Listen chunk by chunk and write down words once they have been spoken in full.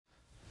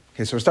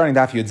Okay, so we're starting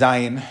Daf Yud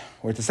Zayin.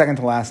 We're at the second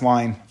to last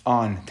line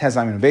on Tez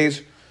Zayin and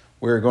Beis.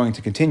 We're going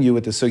to continue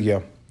with the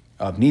sugya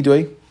of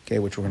Nidui, okay,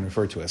 which we're going to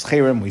refer to as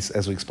Chayrim.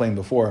 As we explained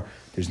before,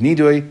 there's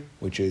Nidui,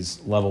 which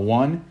is level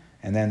 1,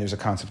 and then there's a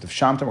concept of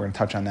Shamta. We're going to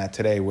touch on that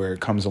today, where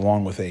it comes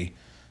along with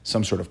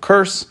some sort of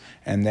curse,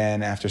 and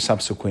then after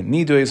subsequent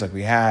Niduis, like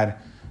we had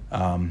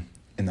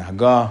in the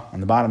Haggah on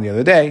the bottom the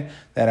other day,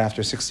 that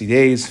after 60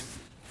 days,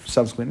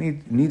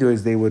 subsequent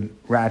Niduis, they would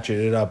ratchet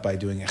it up by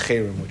doing a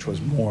Chayrim, which was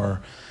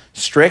more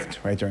strict,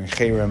 right? During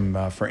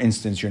Chayrim, for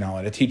instance, you're not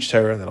allowed to teach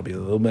Torah. That'll be a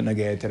little bit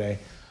nagaya today,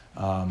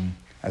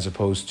 as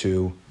opposed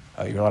to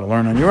you're allowed to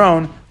learn on your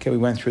own. Okay, we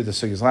went through the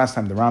sugyas last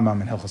time, the Rambam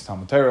and Hilchos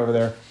Talmud Torah over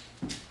there.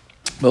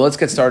 But let's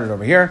get started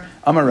over here.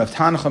 Amar Rav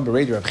Tanachum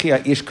Bereid Rav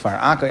Chia Ish Kfar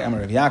Akai Amar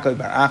Rav Yaakov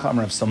Bar Acha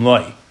Amar Rav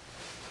Samloi.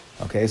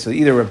 Okay, so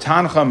either Rav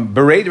Tanachum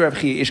Bereid Rav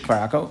Chia Ish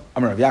Kfar Akai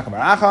Amar Rav Yaakov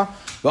Bar Acha.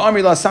 But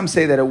Amrillah, some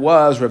say that it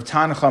was Rav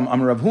Tanachum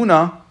Amar Rav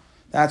Huna.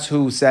 That's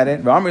who said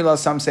it. But Amrillah,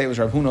 some say it was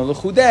Rav Huna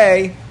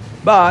L'chudei.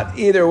 But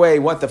either way,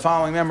 what the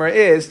following member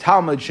is,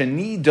 Talmud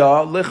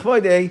Shenida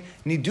Lichvoidei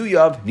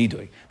Niduyav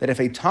Nidui. That if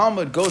a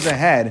Talmud goes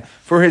ahead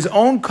for his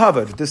own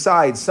kavod,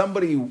 decides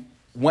somebody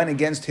went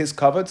against his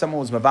kavod,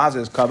 someone was mavazah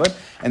his kavod,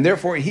 and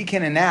therefore he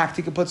can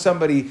put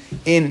somebody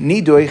in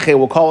Nidui,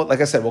 we'll call it, like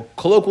I said, we'll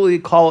colloquially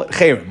call it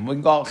Chayrim. We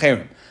can call it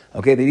Chayrim.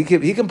 Okay, that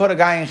he can put a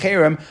guy in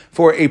Chayrim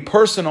for a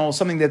personal,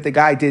 something that the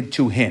guy did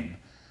to him.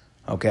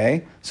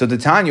 Okay, so the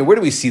Tanya, where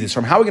do we see this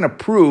from? How are we going to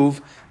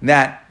prove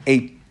that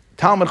a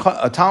Talmud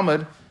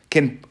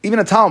can, even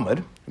a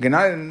Talmud, okay,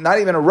 not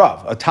even a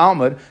Rav, a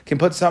Talmud can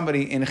put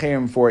somebody in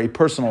Chayrim for a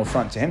personal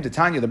affront to him? To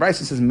Tanya, the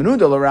Brisa says,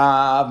 Menuda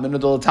l'Rav,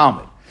 Menuda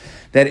l'Talmud.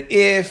 That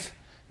if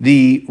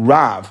the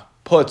Rav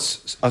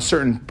puts a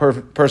certain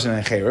person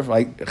in Chayrim,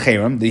 like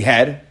Chayrim, the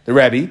head, the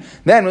Rebbe,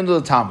 then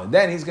Menuda l'Talmud.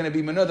 Then he's going to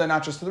be Menuda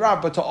not just to the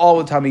Rav, but to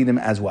all the Talmidim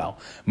as well.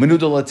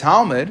 Menuda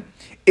l'Talmud,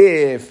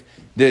 if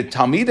the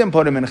Talmidim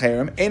put him in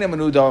Chayrim, ain't a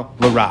Menuda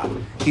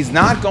l'Rav. He's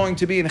not going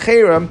to be in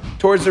Chayrim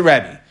towards the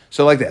Rebbe.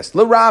 So like this,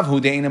 l'Rav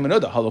hu de'ina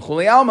menuda,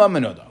 haluchuli alma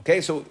menuda.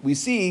 Okay, so we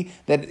see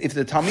that if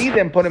the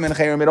Talmidim put him in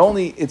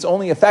Chayrim, it's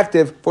only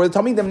effective for the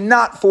Talmidim,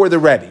 not for the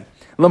Rebbe.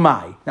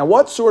 Lamai. Now,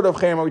 what sort of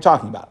Chayrim are we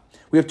talking about?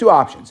 We have two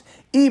options.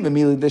 Even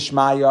mili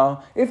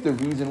d'shmaya, if the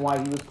reason why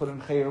he was put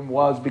in Chayrim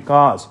was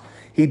because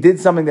he did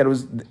something that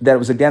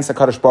was against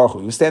HaKadosh Baruch Hu.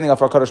 He was standing up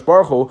for HaKadosh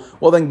Baruch Hu.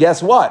 Well, then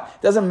guess what?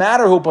 It doesn't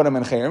matter who put him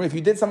in Chayrim. If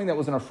you did something that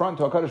was an affront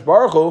to HaKadosh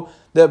Baruch Hu,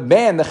 the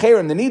ban, the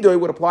Chayrim, the Nidui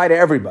would apply to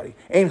everybody.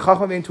 Ein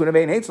chachma ve'ein tuna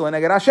ve'ein eitzel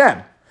neged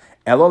Hashem.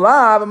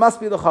 Elolav, it must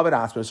be the Chavod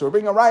Asper. So we're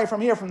bringing a raya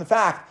from here, from the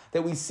fact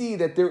that we see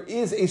that there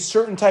is a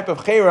certain type of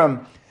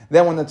Chayrim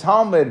that when the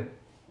Talmud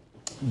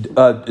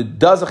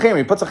does a chayrim,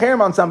 he puts a chayrim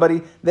on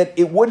somebody, that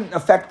it wouldn't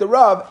affect the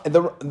Rav,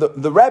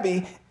 the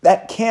Rebbe,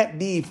 that can't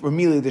be for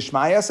mili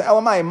d'shmaya. So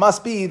elamai,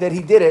 must be that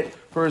he did it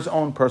for his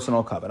own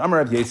personal kavod. Amar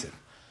Rav Yosef.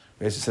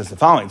 Rav Yosef says the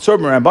following: Tzor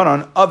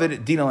b'Rabbanon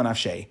avid dina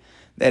l'nafshei.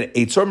 That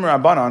a tzor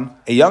b'Rabbanon,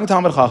 a young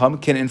Talmud Chacham,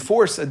 can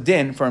enforce a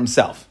din for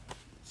himself.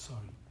 Sorry,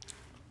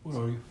 what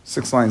are you?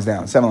 6 lines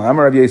down, 7 lines.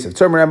 Amar Rav Yosef.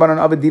 Tzor b'Rabbanon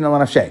avid dina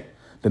l'nafshei.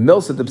 The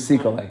milsa de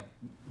psikole.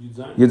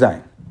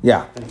 Yudayin.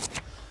 Yeah.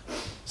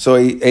 So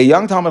a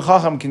young Talmud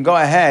Chacham can go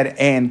ahead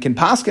and can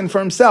paskin for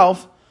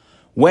himself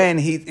when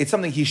it's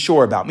something he's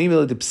sure about. There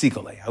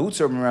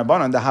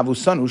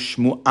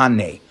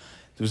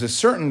was a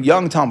certain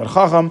young Talmud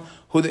Chacham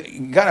who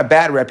got a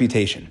bad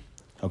reputation.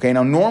 Okay,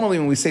 now normally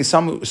when we say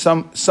sanu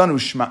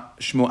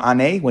shmu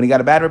ane, when he got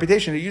a bad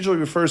reputation, it usually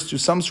refers to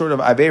some sort of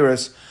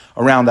averis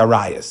around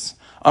arayas.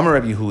 Amar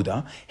Rabbi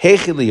Yehuda,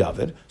 heichi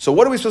liyavid. So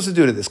what are we supposed to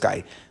do to this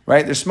guy?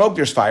 Right? There's smoke,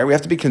 there's fire. We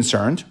have to be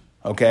concerned.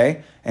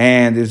 Okay,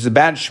 and there's a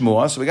bad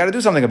shmua, so we got to do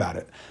something about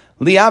it.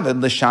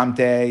 Liavid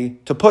l'shamte,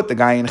 to put the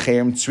guy in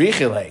chayrim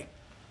tzrichile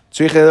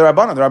the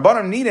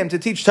rabbanon need him to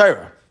teach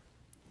Torah.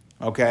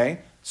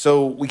 Okay,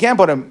 so we can't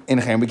put him in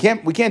chayrim.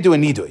 We can't do a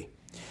nidui.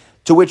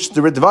 To which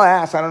the Ritva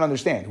asks, I don't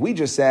understand. We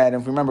just said,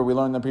 and if you remember, we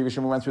learned in the previous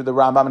year, we went through the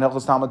Rambam and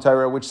Hilchos Talmud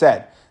Torah, which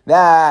said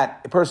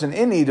that a person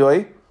in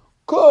nidui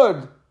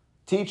could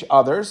teach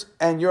others,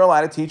 and you're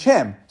allowed to teach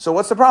him. So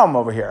what's the problem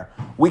over here?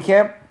 We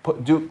can't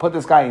put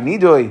this guy in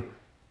nidui.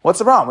 What's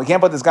the problem? We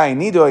can't put this guy in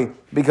Nidui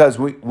because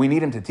we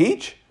need him to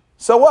teach?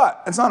 So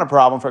what? It's not a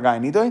problem for a guy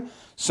in Nidui.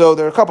 So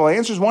there are a couple of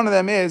answers. One of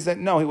them is that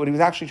no, what he was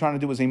actually trying to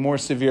do was a more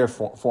severe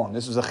form.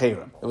 This was a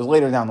Chayrim. It was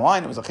later down the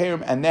line, it was a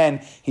Chayrim, and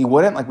then he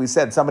wouldn't. Like we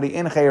said, somebody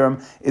in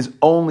Chayrim is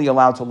only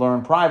allowed to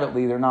learn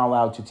privately. They're not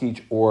allowed to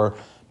teach or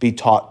be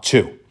taught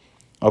to.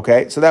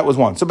 Okay, so that was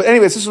one. So, but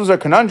anyways, this was a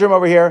conundrum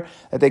over here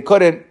that they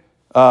couldn't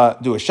do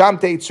a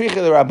Shamte, Tzriche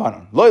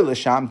l'Rabbanon. Loy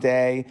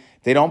l'Shamte,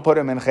 they don't put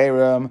him in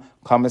Chayrim,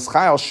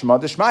 Kamischayel Shma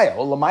d'Shmaya.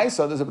 Well,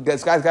 Lamaisa,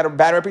 this guy's got a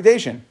bad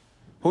reputation.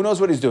 Who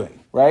knows what he's doing,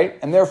 right?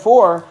 And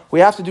therefore, we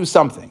have to do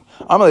something.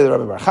 Amalei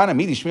Rabbi Bar Chana,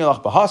 Midi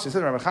Shmielach Bahas. He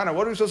said, Rabbi Chana,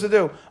 what are we supposed to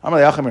do?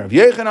 Amalei Achim Rav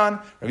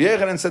Yechanan. Rav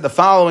Yechanan said the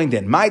following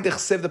then. My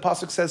Dechsiv, the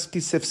Pasuk says,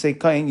 Kisif Se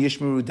Kayin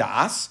Yishmeru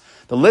Das.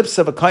 The lips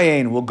of a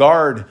Kayin will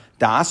guard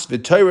Das.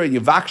 V'Torah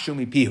Yivakshu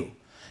Mipihu.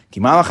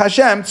 Kimalach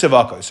Hashem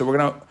Tzivakos. So we're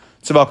going to,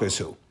 Tzivakos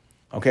who?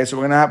 Okay, so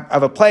we're going to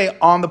have a play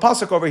on the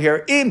pasuk over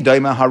here. Im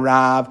daima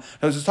harav.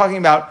 Now, this is talking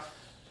about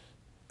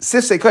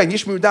sifsei kohen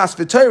yishmu das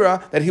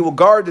v'Torah, that he will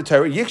guard the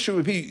Torah.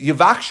 Yikshu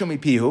yivakshu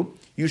mipihu.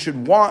 You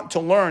should want to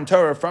learn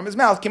Torah from his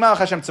mouth. Kimalach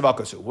Hashem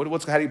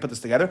tzavakosu. How do you put this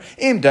together?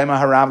 Im daima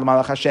harav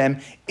l'malach Hashem.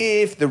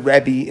 If the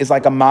Rebbe is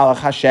like a malach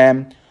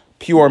Hashem,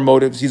 pure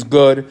motives, he's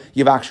good.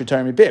 Yivakshu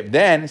Torah mipib.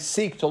 Then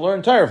seek to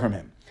learn Torah from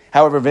him.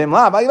 However, vim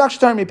lav yivakshu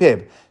Torah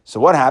mipib. So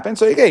what happened?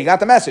 So he got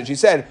the message. He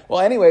said,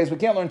 well, anyways, we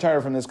can't learn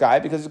Torah from this guy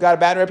because he's got a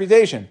bad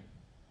reputation.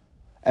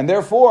 And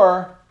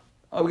therefore,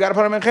 we got to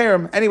put him in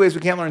Cherem. Anyways,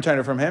 we can't learn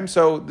Torah from him.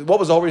 So what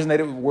was the whole reason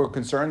they were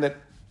concerned that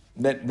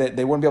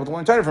they wouldn't be able to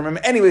learn Torah from him?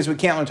 Anyways, we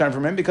can't learn Torah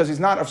from him because he's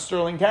not of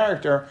sterling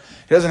character.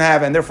 He doesn't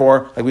have, and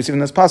therefore, like we see in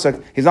this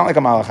pasuk, he's not like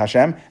a Malach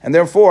Hashem. And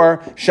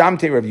therefore,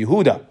 Shamte Rav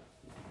Yehuda.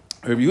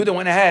 Rav Yehuda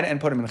went ahead and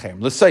put him in Cherem.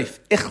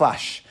 L'seif,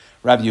 Ichlash,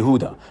 Rav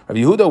Yehuda. Rav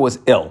Yehuda was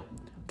ill.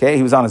 Okay,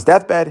 he was on his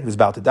deathbed. He was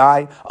about to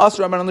die.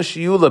 So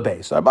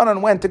Rabbanan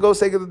went to go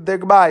say their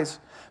goodbyes.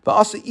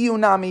 But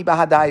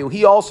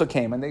he also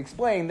came, and they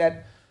explained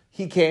that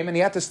he came and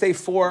he had to stay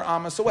 4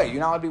 amas away. You're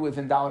not allowed to be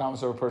within Dalet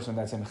amas of a person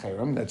that's in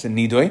Cherem, that's in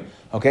Nidui.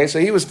 Okay,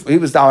 so he was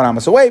Dalet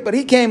amas away, but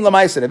he came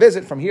Lamaisa to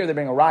visit. From here, they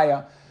bring a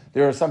raya.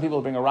 There are some people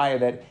who bring a raya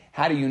that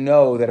how do you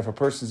know that if a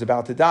person's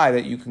about to die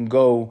that you can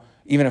go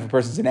even if a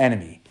person's an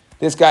enemy?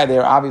 This guy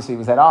there obviously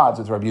was at odds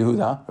with Rabbi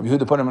Yehuda. Rabbi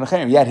Yehuda put him in a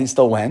cherem, yet he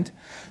still went.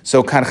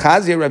 So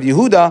Kanchazia Rabbi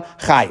Yehuda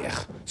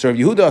chayich. So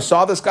Rabbi Yehuda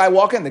saw this guy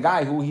walk in, the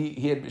guy who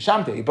he had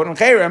shamte. He put him in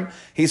cherem.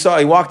 He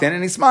walked in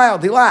and he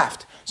smiled. He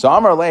laughed. So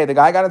Amar Lei, the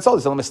guy got insulted.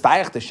 He said,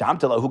 "Mistayich to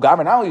shamte who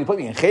governed? Not only you put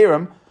me in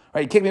cherem,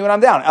 right? You kick me when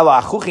I'm down.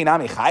 Ela achuchi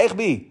nami chayich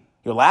bi.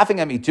 You're laughing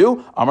at me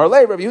too." Amar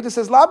Lei, Rabbi Yehuda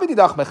says, "La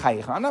b'didach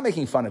mechayich. I'm not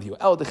making fun of you.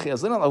 El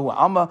dechiyazlin lahu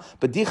alma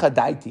b'dicha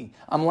daiti.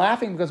 I'm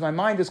laughing because my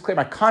mind is clear.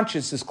 My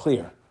conscience is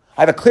clear.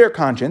 I have a clear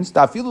conscience. Even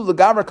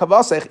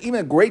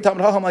a great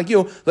Talmid Chacham like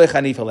you,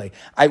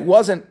 I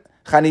wasn't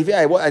chanifi.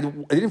 I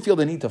didn't feel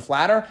the need to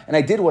flatter, and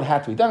I did what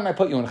had to be done, and I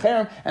put you in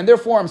cherem, and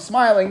therefore I'm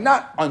smiling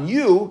not on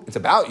you. It's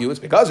about you. It's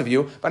because of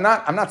you, but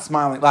I'm not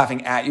smiling,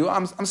 laughing at you.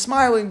 I'm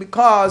smiling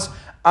because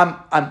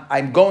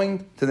I'm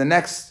going to the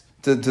next.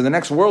 To the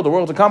next world, the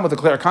world to come with a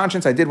clear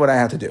conscience. I did what I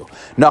had to do.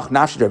 Nach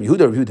nafshi Rabbi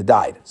Yehuda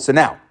died. So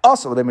now,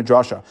 also the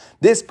Midrasha,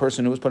 this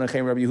person who was put in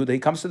Cherem Rabbi Yehuda, he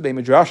comes to the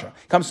Beit Midrasha,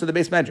 he comes to the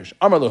base medrash.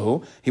 Amar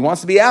lahu, he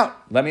wants to be out.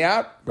 Let me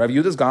out. Rabbi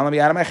Yehuda's gone. Let me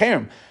out of my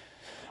Cherem.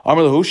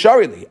 Amar lahu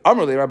sharili.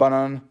 Amar li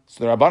Rabbanan.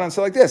 So the Rabbanan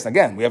said like this.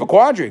 Again, we have a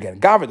quadri again.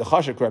 Gaver the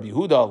chashak Rabbi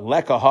Yehuda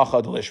leka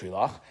hacha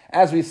delishrilach.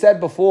 As we said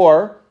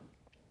before,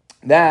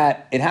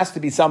 that it has to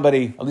be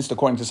somebody, at least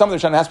according to some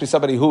of the Rishonim, it has to be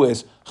somebody who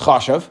is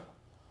chashav.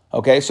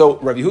 Okay, so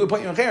Rabbi Yehuda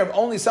put you in Cherem,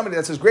 only somebody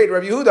that says, great,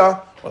 Rabbi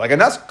Yehuda, or like a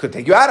Nas, could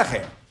take you out of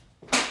Cherem.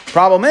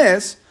 Problem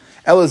is,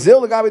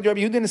 Elazil Lagabi Rabbi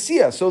Yehuda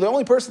Nasiya. So the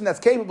only person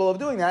that's capable of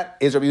doing that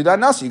is Rabbi Yehuda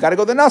Nasi. You got to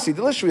go to the Nasi,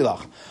 the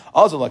Lishrilach.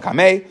 Also,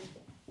 Lakameh.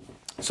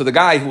 So the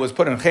guy who was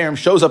put in Cherem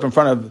shows up in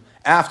front of,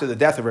 after the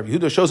death of Rabbi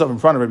Yehuda, shows up in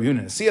front of Rabbi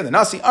Yehuda Nasiya, the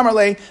Nasi,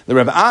 Amarle, the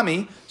Rabbi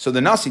Ami. So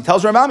the Nasi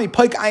tells Rabbi Ami,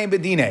 Paik Ayin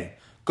Bedine.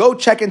 Go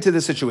check into the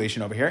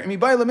situation over here. And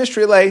Mibayla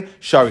Mishrile,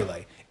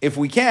 Sharile. If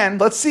we can,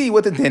 let's see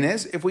what the din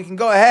is. If we can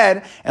go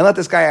ahead and let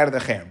this guy out of the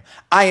cherem.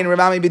 Ayin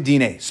Ravami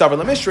b'dinei savar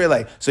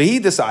l'mishrele. So he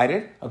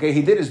decided, okay,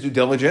 he did his due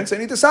diligence,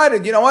 and he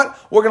decided, you know what?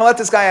 We're going to let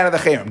this guy out of the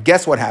cherem.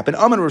 Guess what happened?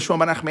 Aman Rosh Bar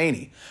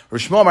Nachmani.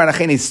 Rosh Bar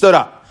Nachmani stood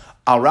up.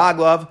 Al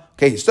Raglav.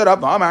 Okay, he stood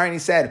up. And he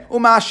said,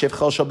 Uma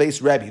shivcha shel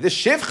beis Rebbe. The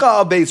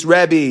shivcha of beis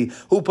Rebbe,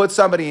 who put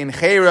somebody in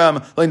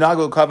cherem,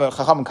 le'nagu kava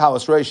chacham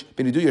kalas reish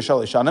b'niduya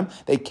shel ishanim.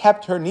 They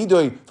kept her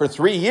nidui for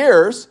 3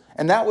 years.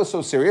 And that was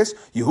so serious.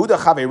 Yehuda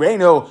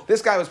Chavereinu,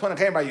 this guy was put in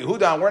cherem by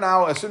Yehuda, and we're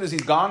now, as soon as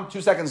he's gone,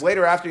 2 seconds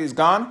later after he's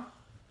gone,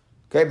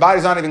 okay,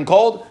 body's not even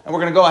cold, and we're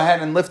going to go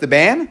ahead and lift the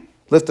ban,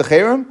 lift the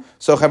cherem.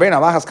 So Chavereinu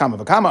Alachas Kama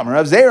V'Kama,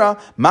 Rav Zera,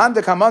 Man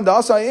de Kaman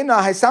Asa Ina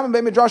Haisam Be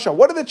Midrasha.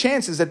 What are the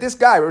chances that this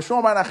guy, Rosh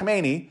Bar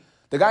Nachmani,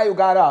 the guy who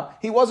got up,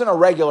 he wasn't a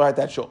regular at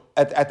that show,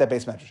 at that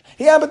base medrash.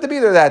 He happened to be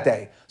there that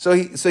day. So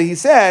he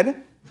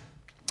said,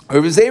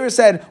 Rabbi Zera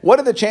said, what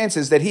are the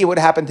chances that he would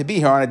happen to be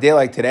here on a day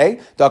like today?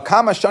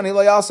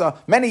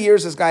 Many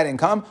years this guy didn't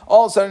come.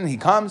 All of a sudden he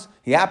comes.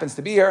 He happens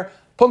to be here.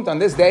 Punkt on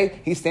this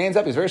day. He stands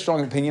up. He's very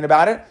strong opinion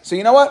about it. So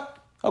you know what?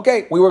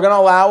 Okay, we were going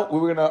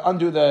to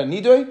undo the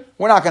nidui.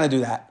 We're not going to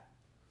do that.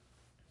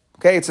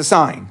 Okay, it's a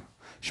sign.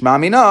 Shema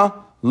mina.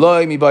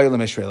 Okay,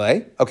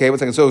 one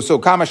second. So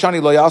kama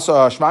shani lo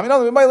yasa shema mina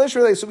lo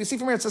mishrele. So we see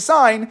from here it's a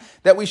sign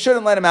that we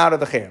shouldn't let him out of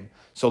the cherem.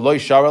 So lo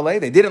sharale,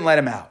 they didn't let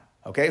him out.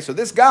 Okay, so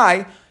this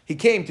guy, he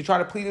came to try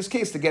to plead his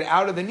case to get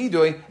out of the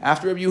nidui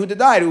after Rabbi Yehuda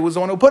died, who was the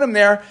one who put him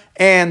there,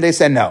 and they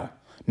said no.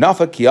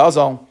 Nafa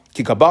kiazal,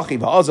 kikabachi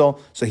va'azal.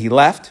 So he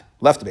left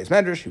the base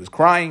medrash, he was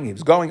crying, he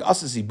was going,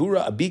 asa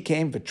zibura abi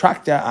came,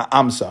 v'trakta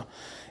amsa.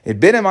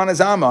 It bit him on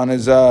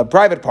his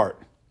private part.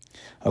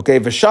 Okay,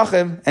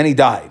 v'shachim, and he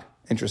died.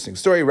 Interesting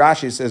story.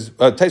 Rashi says,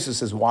 Taisus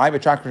says, why?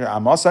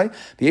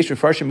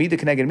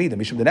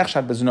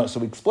 So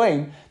we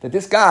explain that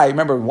this guy,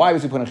 remember, why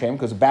was he put in cherem?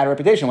 Because a bad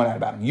reputation went out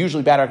about him.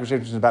 Usually bad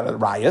reputation is about a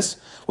rias,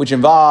 which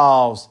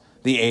involves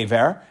the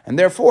Aver, and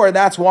therefore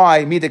that's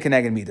why Mida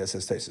Keneged Mida,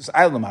 says Taisus.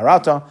 Ayl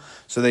Marata.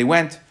 So they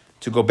went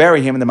to go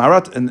bury him in the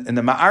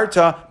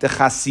Ma'arta de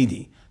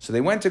Chasidi. So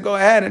they went to go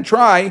ahead and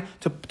try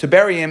to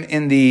bury him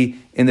in the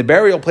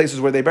burial places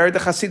where they buried the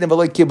Chasidim,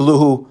 V'lo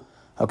Kibluhu.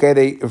 Okay,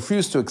 they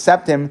refused to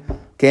accept him.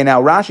 Okay,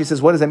 now Rashi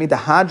says, what does that mean? The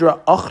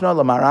Hadra Ochna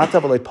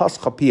Lamarata V'lo Pas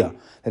Chapia.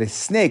 That a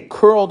snake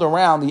curled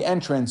around the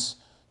entrance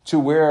to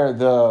where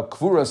the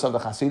Kvuras of the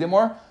Chasidim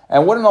were,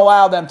 and wouldn't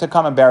allow them to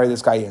come and bury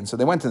this guy in. So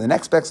they went to the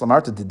next Bex,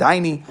 Lamarta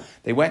Didaini.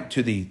 They went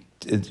to the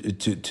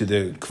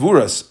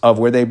Kvuras of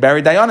where they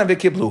buried Dayana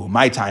Vikiblu,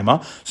 my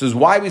timer. So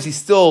why was he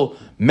still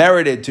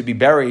merited to be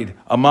buried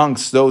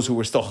amongst those who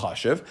were still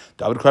chashiv?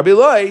 David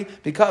Krabiloi,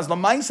 because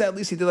Lamaisa, at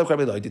least he did love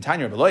Krabiloi. Did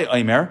Tanya Rabbiloi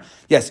Omer?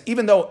 Yes,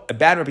 even though a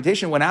bad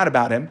reputation went out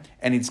about him,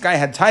 and this guy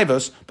had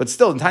tivus, but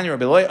still, Tanya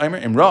Rabbiloi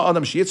Omer, Imra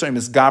Adam Shiyitzor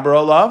Misgaber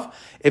Olav.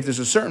 If there's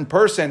a certain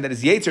person that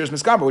is Yetzer is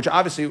Misgaber, which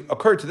obviously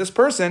occurred to this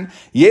person,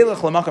 Yelech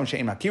Lamakam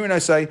She'im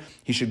Akirin,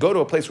 he should go to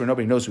a place where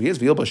nobody knows who he is.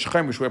 V'yilba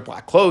Shechem, we should wear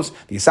black clothes.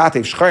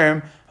 V'yisatev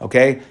Shechem,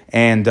 okay,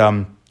 and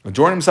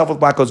adorn himself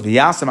with black clothes.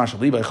 V'yasem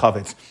Ashali by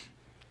Chavetz.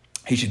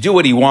 He should do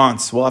what he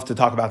wants. We'll have to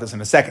talk about this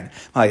in a second.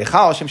 Okay,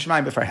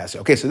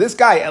 so this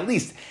guy, at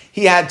least,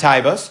 he had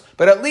taivas,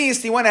 but at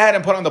least he went ahead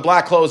and put on the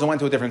black clothes and went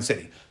to a different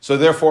city. So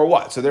therefore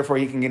what? So therefore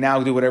he can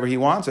now do whatever he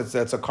wants.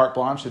 That's a carte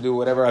blanche to do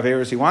whatever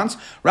Averis he wants.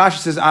 Rashi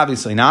says,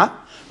 obviously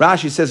not.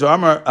 Rashi says,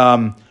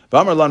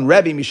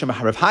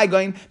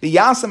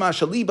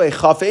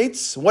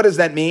 what does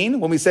that mean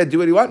when we said do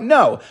what you want?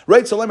 No.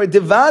 Right, so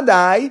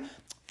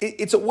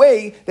it's a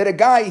way that a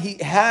guy, he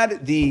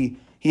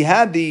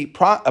had a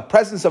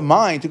presence of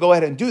mind to go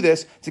ahead and do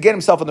this, to get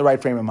himself in the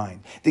right frame of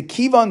mind. The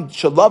kivan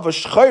shalav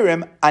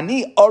shchayrim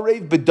ani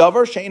arev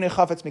bedavar she'inei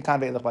chafetz mikan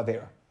ve'elech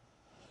bavera.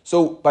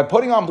 So by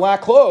putting on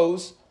black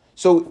clothes,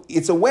 so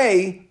it's a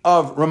way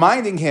of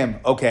reminding him,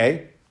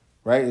 okay,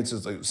 right? It's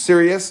just like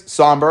serious,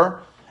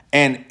 somber,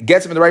 and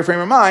gets him in the right frame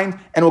of mind,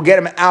 and will get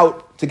him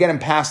out to get him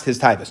past his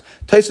taivas.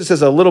 Tosfos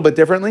says a little bit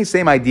differently,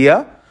 same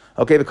idea.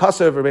 Okay,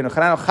 because of Rabbeinu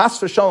Chananel, chas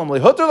v'shalom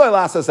lehuter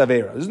le'lasas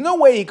avera. There's no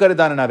way he could have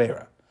done an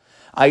avera.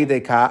 And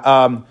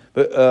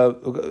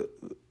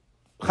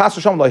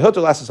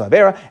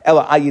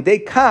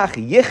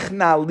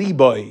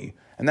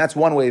that's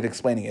one way of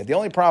explaining it. The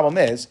only problem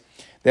is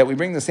that we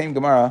bring the same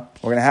Gemara,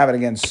 we're going to have it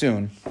again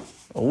soon,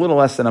 a little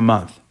less than a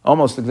month,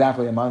 almost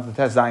exactly a month, the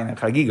Tes Zayin and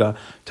Chagiga.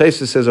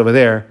 Tosfos says over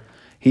there,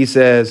 he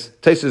says,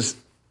 Tosfos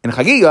in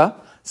Chagiga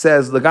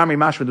says, and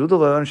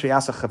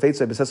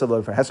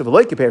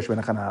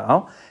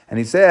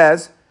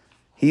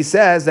he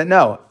says that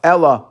no,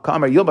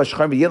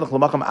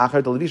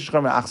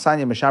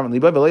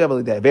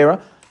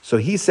 so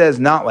he says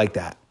not like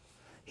that.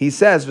 He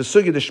says,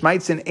 so we're going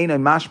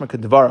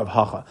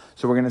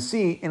to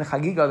see in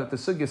Chagiga that the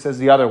Sugya says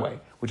the other way,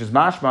 which is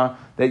mashma,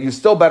 that you're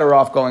still better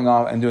off going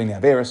on and doing the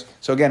Averis.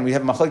 So again, we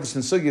have machlekes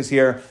and Sugyas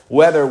here,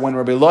 whether when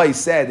Rabbi Loi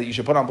said that you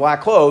should put on black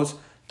clothes,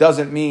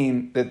 doesn't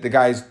mean that the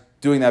guy's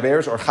doing the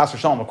Averis, or Chas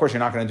v'Shalom, of course you're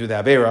not going to do the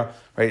Avera,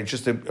 right? It's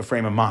just a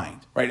frame of mind,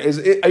 right?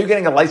 Are you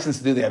getting a license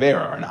to do the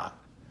Avera or not?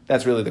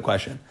 That's really the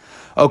question.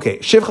 Okay,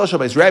 Shivcha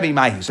Shabbeis Rebbe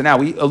Mahi. So now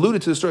we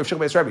alluded to the story of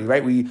Shivcha Rebbe,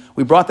 right? We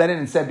brought that in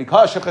and said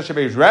because Shivcha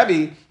Shabbeis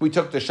Rebbe, we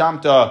took the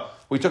Shamta,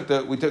 we took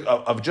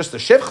of just the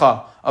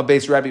Shivcha of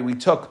Beis Rebbe, we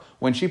took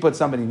when she put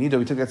somebody in Nido,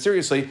 we took that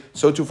seriously.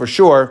 So too for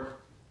sure,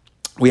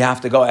 we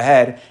have to go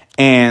ahead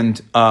and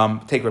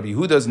take Rabbi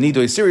Yehuda's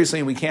Nidoi seriously,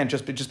 and we can't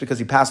just because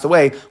he passed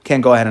away,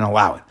 can't go ahead and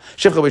allow it.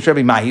 Shivcha Beis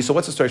Rebbe Mahi. So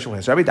what's the story of Shivcha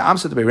Beis Rebbe? The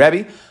Amsa to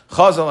Rebbe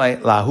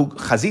Chazal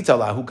Chazita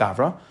Lahu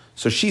Gavra.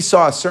 So she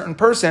saw a certain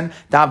person,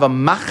 he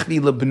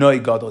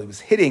was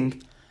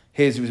hitting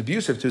he was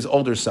abusive to his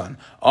older son.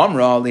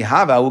 Amra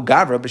lihava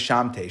gavra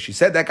b'shamte. She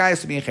said that guy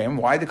has to be in chayim.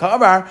 Why the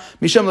kavar?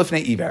 Misham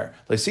lifnei iver.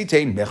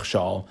 Lesitein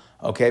mechshal.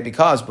 Okay,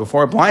 because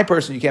before a blind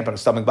person, you can't put a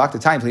stumbling block. The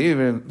time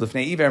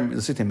lifnei iver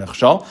lesitein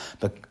mechshal.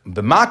 But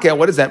b'makel,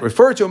 what does that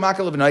refer to?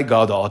 Makel lifnei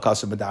gadol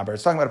akasu b'daber.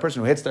 It's talking about a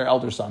person who hits their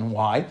elder son.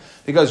 Why?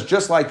 Because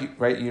just like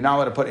you're not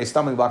allowed to put a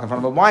stumbling block in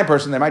front of a blind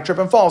person, they might trip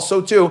and fall.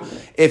 So too,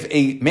 if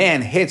a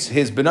man hits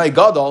his b'nai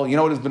gadol, you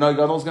know what his b'nai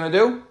gadol is going to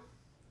do?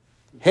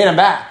 Hit him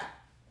back.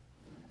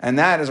 And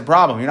that is a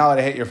problem. You're not allowed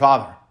to hit your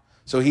father.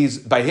 So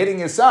by hitting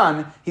his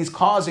son, he's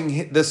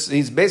causing this.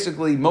 He's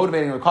basically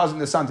motivating or causing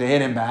the son to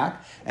hit him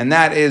back, and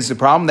that is the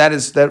problem.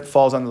 That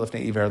falls under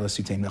lifnei iver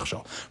l'sitein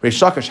mechshol.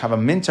 Reish Lakish have a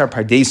mintar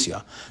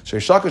pardesia. So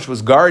Reish Lakish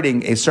was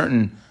guarding a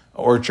certain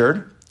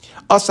orchard.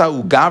 Asa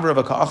ugavra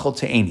v'ka'achol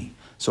te'eni.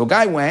 So a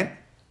guy went,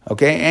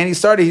 and he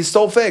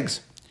stole figs.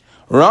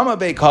 Rama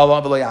bei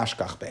kala v'lo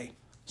yashkach bei.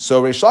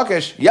 So Reish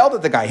Lakish yelled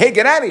at the guy, "Hey,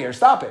 get out of here!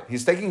 Stop it! He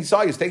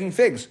saw you taking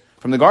figs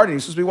from the garden.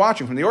 He's supposed to be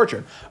watching from the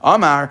orchard."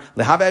 Amar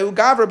lehaveu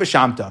gavra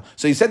b'shamta.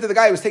 So he said to the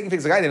guy who was taking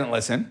figs. The guy didn't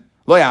listen.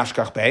 Lo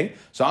yashkach bei.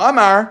 So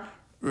Amar,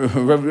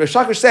 Reish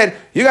Lakish said,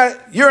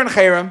 "You're in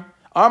chayrim."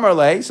 Amar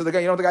le. So the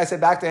guy, you know what the guy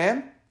said back to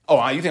him?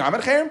 "Oh, you think I'm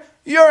in chayrim?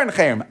 You're in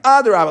chayrim."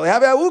 Adarab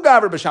lehaveu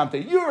gavra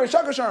b'shamta. You Reish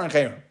Lakish are in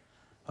chayrim.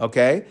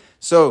 Okay,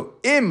 so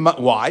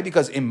why?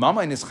 Because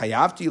imama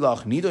nischayavti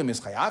lach nidoy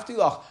mischayavti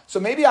lach. So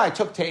maybe I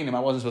took tainim I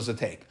wasn't supposed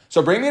to take.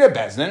 So bring me to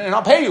Bezdin and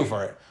I'll pay you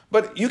for it.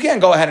 But you can't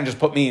go ahead and just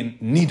put me in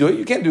nidoy.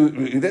 You can't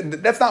do.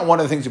 That's not one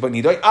of the things you put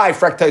in nidoy.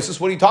 Frektaisus.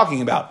 What are you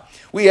talking about?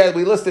 We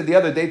listed the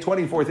other day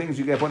 24 things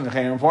you get put in the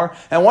chayrim for,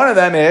 and one of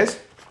them is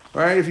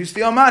right. If you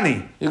steal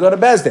money, you go to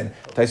Bezdin.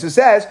 Taisus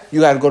says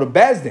you got to go to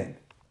Bezdin.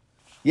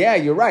 Yeah,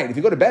 you're right. If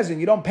you go to Bezdin,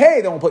 you don't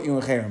pay. They won't put you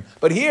in chayrim.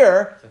 But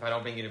here, so if I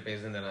don't bring you to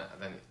Bezdin, then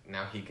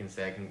now he can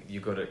say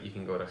you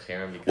can go to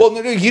chayrim. Well,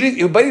 no, you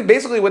didn't. But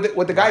basically,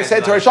 what the guy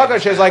said to Rish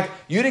Lakish is like,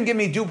 you didn't give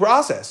me due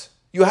process.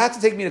 You had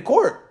to take me to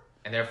court.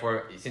 And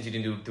therefore, since you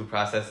didn't do due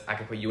process, I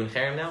can put you in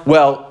chayrim now.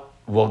 Well,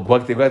 we'll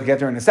get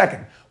there in a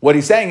second. What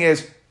he's saying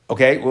is,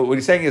 okay, what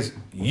he's saying is,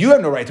 you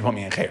have no right to put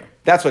me in chayrim.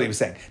 That's what he was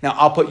saying. Now,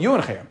 I'll put you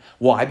in chayrim.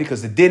 Why?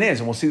 Because the din is,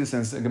 and we'll see this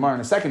in the Gemara in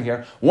a second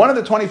here, one of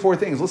the 24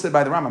 things listed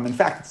by the Rambam, in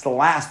fact, it's the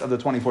last of the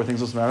 24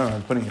 things listed by the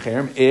Rambam, putting in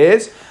chayrim,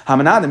 is,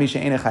 hamanada misha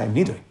ein chayim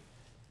nidui.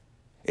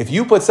 If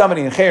you put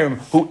somebody in chayrim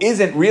who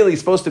isn't really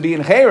supposed to be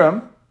in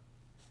chayrim,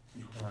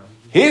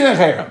 he's in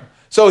chayrim.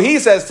 So he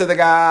says to the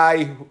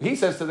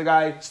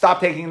guy, stop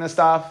taking this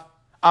stuff.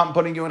 I'm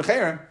putting you in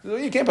chayrim.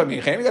 You can't put me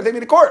in chayrim. You got to take me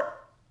to court.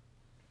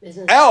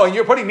 And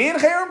you're putting me in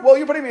chayrim? Well,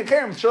 you're putting me in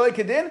chayrim. Surely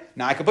kedin.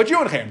 Now I can put you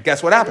in chayrim.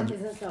 Guess what happened?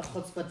 Isn't the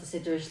chutzpah to say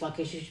to Rish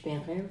Lakish you should be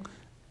in chayrim?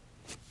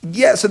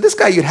 Yeah. So this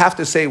guy, you'd have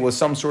to say was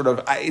some sort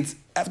of.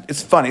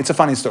 It's funny. It's a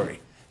funny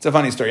story. It's a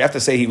funny story. You have to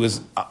say he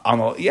was on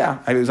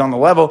the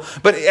level,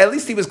 but at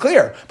least he was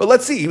clear. But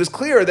let's see, he was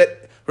clear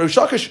that Rish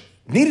Lakish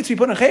needed to be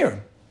put in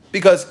chayrim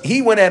because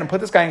he went in and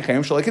put this guy in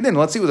chayrim. Shalei kedin.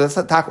 Let's see that's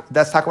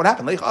what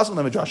happened. Leich also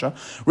the midrasha.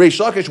 Rish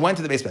Lakish went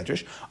to the base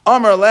medrash.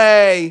 Amar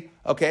lei.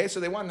 Okay, so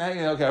they went.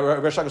 Okay,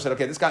 Rish Lakish said,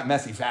 "Okay, this got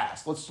messy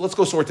fast. Let's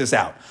go sort this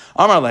out."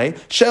 Amar lei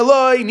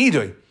sheloi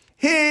nidui.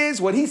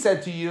 What he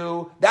said to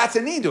you. That's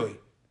a nidui.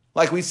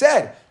 Like we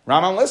said,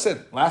 Raman,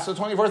 listen. Last of the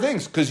 24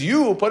 things because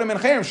you put him in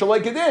chayrim.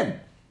 Shalei kedin.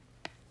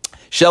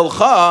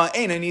 Shelcha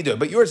ain't a nidui,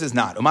 but yours is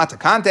not. Umata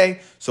kante.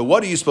 So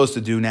what are you supposed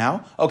to do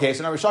now? Okay,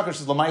 so now Rish Lakish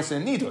is lamaisa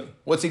and nidui.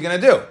 What's he going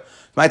to do?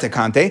 Umata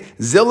kante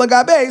zil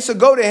lagabe. So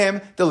go to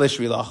him, the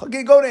lishrilach.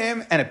 Okay, go to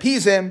him and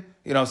appease him.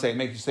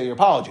 Make you say your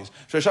apologies.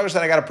 So Rish Lakish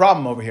said, I got a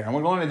problem over here. I'm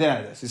going to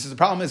dinner this. He says, the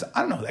problem is, I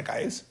don't know who that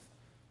guy is.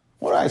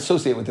 What do I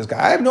associate with this guy?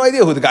 I have no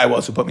idea who the guy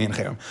was who put me in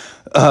chayrim.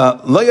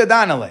 Lo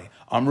yadanale.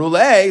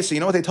 Amrulei. So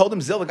you know what they told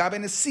him? Zil lagabe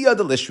nesiya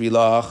the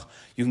lishrilach.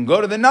 You can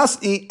go to the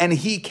Nasi, and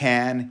he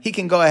can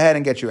go ahead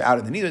and get you out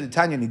of the Nidui. The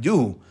Tanya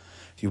Niduhu.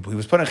 He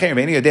was put in Chayrim,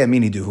 any day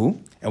mini Niduhu,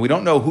 and we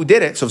don't know who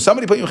did it. So if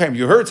somebody put you in Chayrim,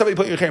 you heard somebody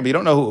put you in Chayrim, but you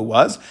don't know who it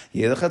was.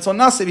 You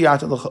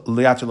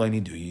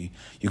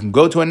can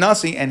go to a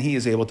Nasi, and he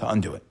is able to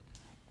undo it.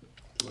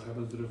 What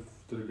happens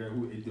to the guy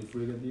who ate the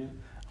frig at the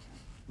end?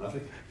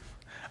 Nothing?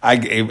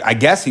 I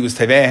guess he was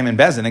Teveim in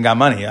Bezin and got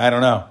money. I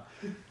don't know.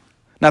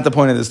 Not the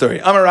point of the story.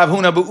 Amar Rav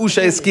Huna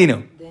bu'usha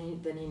eskinu. Then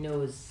he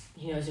knows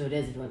who it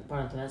is if you went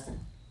part of the lesson.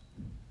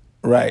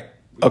 Right.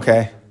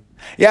 Okay.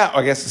 Yeah.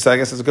 I guess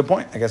that's a good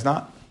point. I guess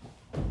not.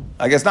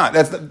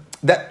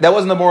 That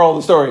wasn't the moral of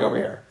the story over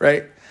here,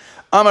 right?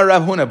 Amar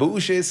Rav Huna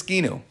bu'usha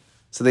eskinu.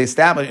 So they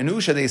establish in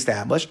Usha. They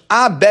establish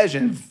Av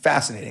Bezin.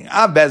 Fascinating.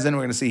 Av Bezin. We're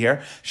going to see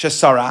here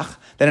Shesarach.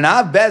 That an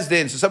Av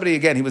Bezdin. So somebody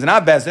again. He was an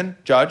Av Bezdin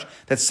judge.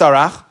 That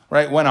Sarach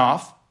went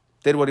off.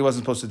 Did what he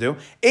wasn't supposed to do.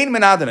 Ein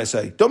menada, I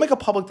say. Don't make a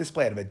public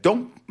display out of it.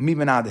 Don't me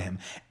menada him.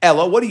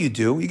 Ella, what do?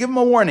 You give him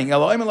a warning.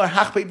 Ella,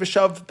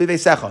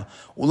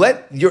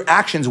 let your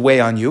actions weigh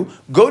on you.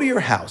 Go to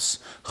your house.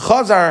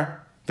 Chazar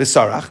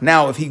v'sarach.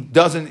 Now, if he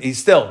doesn't, he's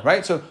still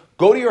right. So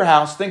go to your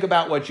house. Think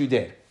about what you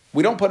did.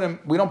 We don't put him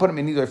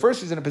in either.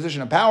 First, he's in a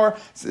position of power.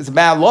 It's a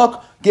bad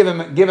look. Give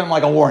him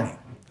like a warning.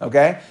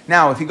 Okay.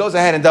 Now, if he goes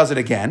ahead and does it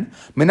again,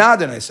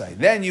 menada, I say,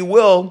 then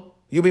you'll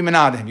be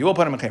menad him. You will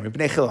put him in chayrim.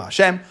 B'nei chil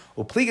Hashem.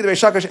 U'pligi the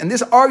Rish Lakish. And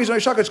this argues with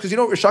Rish Lakish because you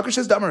know what Rish Lakish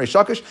says? Damar Rish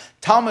Lakish.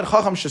 Talmud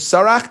chacham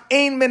shesarach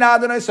ein menad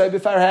anasai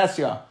b'far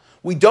hasya.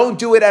 We don't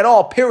do it at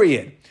all.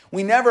 Period.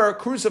 We never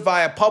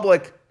crucify a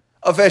public,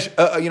 a chashav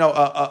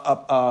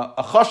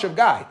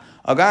guy,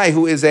 a guy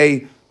who is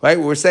a right.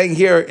 What we're saying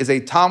here is a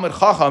Talmud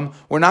chacham.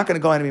 We're not going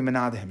to go ahead and be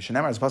menad him.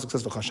 Shenemar, as the pasuk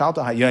says,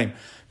 v'chashalta hayom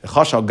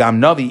v'chashal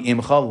gam navi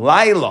imcha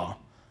laila,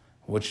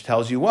 which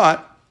tells you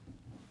what.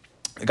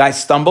 The guy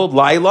stumbled,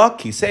 laila,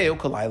 kiseu,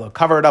 kalaila,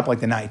 cover it up like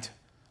the night.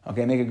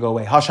 Okay, make it go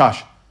away. Hush,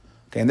 hush.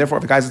 Okay, and therefore,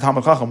 if the guy's a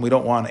Talmud Chacham, we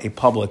don't want a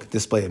public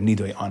display of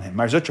nidui on him.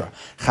 Mar Zutra,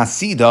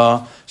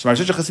 Chasida. So Mar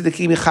Zutra Chasida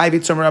Kibi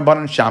Chayvit Tzorah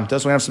Rabbanan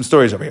Shamta. So we have some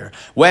stories over here.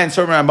 When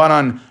Tzorah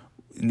Rabbanan,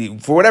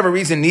 for whatever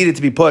reason, needed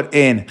to be put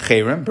in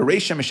Chayrim,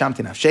 Bereisha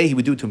Meshamti Nafshei, he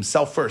would do it to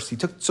himself first. He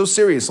took it so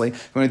seriously.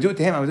 If I'm going to do it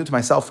to him, I'm going to do it to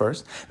myself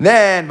first.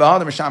 Then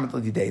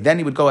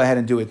he would go ahead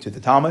and do it to the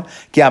Talmud.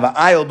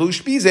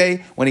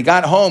 When he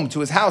got home to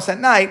his house at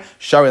night,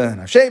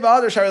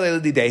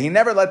 he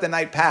never let the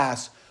night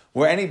pass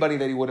where anybody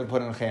that he would have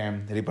put in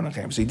Chayrim, that he put in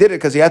Chayrim. So he did it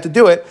because he had to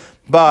do it,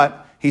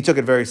 but he took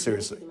it very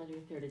seriously.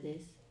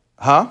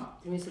 Huh?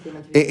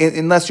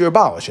 Unless you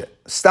abolish it.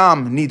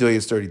 Stam Nidui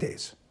is 30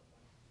 days.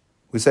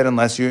 We said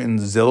unless you're in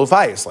Zilu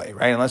Fayisle,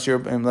 right? Unless you're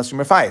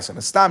Mefayis. And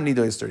a Stam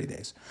Nidoy is 30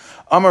 days.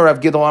 Amar Rav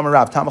Gidol Amar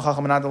Rav Talmid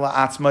Chacham Menad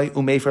La'atzmai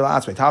Umefer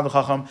La'atzmai. Talmid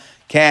Chacham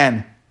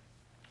can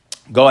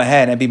go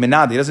ahead and be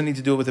Menad. He doesn't need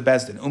to do it with the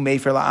Bezdin.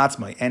 Umefer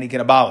La'atzmai. And he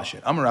can abolish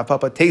it. Amar Rav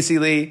Papa Tesi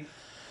Li.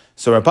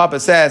 So Rav Papa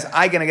says,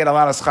 I'm going to get a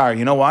lot of schar.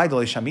 You know why?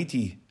 Dolei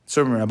Shamiti.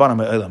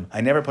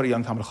 I never put a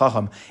young Talmid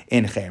Chacham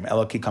in Chayrim.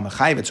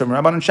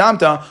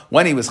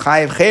 When he was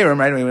Chayiv Chayrim,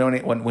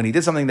 right? When he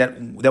did something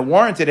that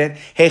warranted it,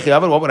 hey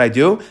Chayavot, what would I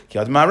do?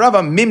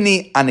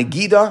 Mimni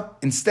Anegida.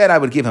 Instead, I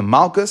would give him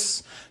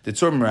Malchus. The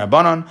Tzurm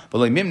Rabbanon,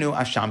 V'lo Mimnu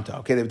Ashamta.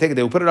 Okay,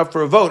 they would put it up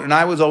for a vote, and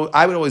I would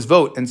always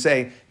vote and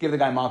say, give the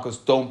guy Malchus,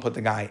 don't put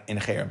the guy in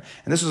Chayrim.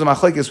 And this was a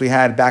machlekes we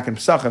had back in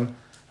Pesachim.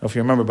 I don't know if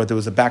you remember, but there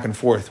was a back and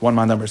forth. One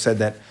man said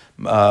that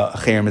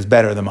Chayrim is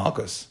better than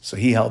Malchus. So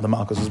he held the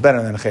Malchus was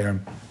better than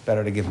Chayrim.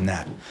 Better to give him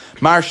that.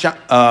 My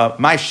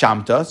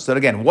Shamta. So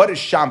again, what is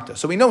Shamta?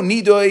 So we know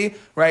Nidoi,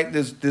 right?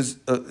 There's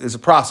a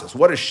process.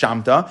 What is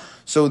Shamta?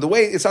 So the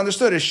way it's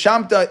understood is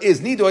Shamta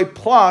is Nidoi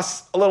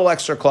plus a little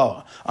extra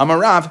klawa.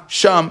 Amarav,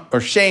 Sham, or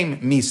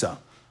Shame Misa.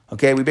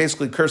 Okay, we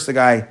basically curse the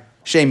guy,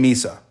 Shame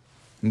Misa.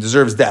 He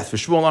deserves death.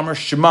 V'shmuel Amar,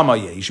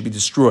 Shemamaye. He should be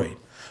destroyed.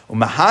 And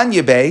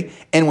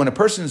when a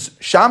person's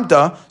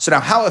shamta, so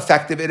now how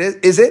effective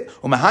is it?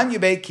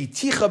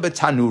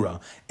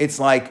 It's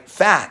like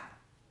fat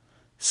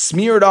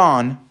smeared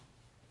on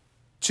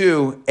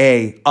to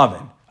a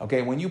oven.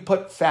 Okay, when you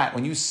put fat,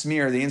 when you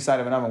smear the inside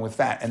of an oven with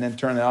fat and then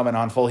turn the oven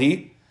on full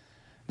heat,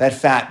 that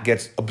fat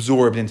gets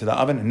absorbed into the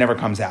oven and never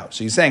comes out.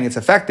 So you're saying it's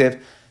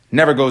effective,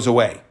 never goes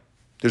away.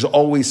 There's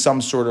always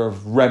some sort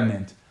of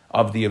remnant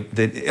of the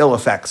ill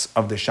effects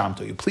of the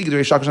shamto. You plead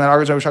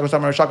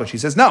she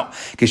says no.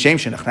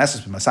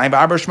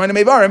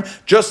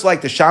 Just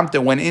like the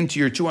shamto went into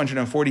your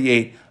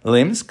 248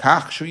 limbs,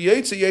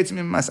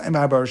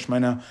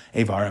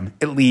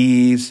 it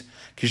leaves.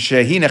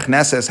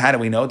 How do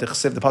we know? The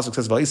pasuk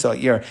says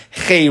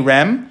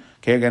Cherem.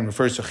 Okay, again,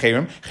 refers to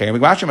Cherem.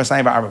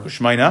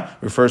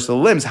 Refers to the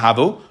limbs.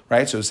 Havu,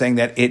 right? So it's saying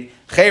that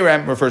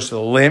Cherem refers to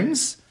the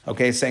limbs.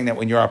 Okay, saying that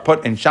when you are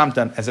put in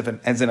Shamtan, as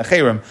in a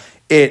Cherem,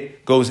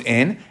 it goes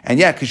in. And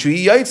yeah, the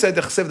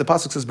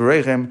pasuk says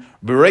Beregim,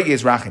 Bereg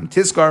is Rachim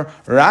Tiskar,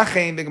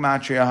 Rachim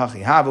Bigmatria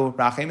Hachi Havu.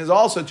 Rachim is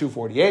also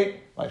 248,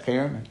 like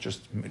Cherem,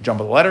 just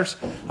jumble the letters.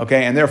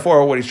 Okay, and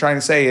therefore what he's trying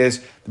to say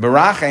is the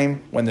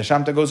Berachim, when the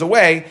Shamta goes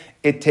away,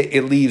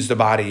 it leaves the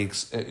body,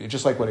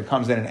 just like when it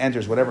comes in and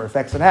enters, whatever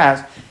effects it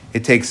has,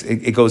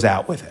 it goes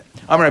out with it.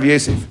 Amar Rav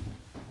Yosef.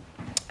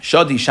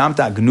 Shadi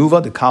Shamta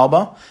Gnuva, the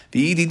Kalba,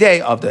 the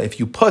Idide of if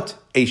you put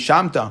a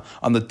Shamta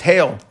on the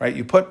tail, right?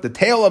 You put the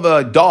tail of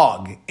a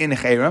dog in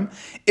Cherem,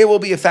 it will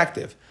be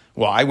effective.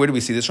 Why? Where do we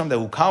see this from?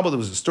 The Kalba, there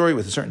was a story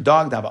with a certain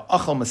dog, Dava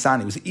Achal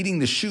Masani, was eating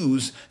the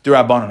shoes of the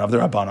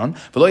Rabbanon.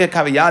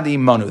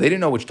 They didn't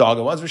know which dog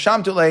it was.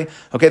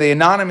 Okay, they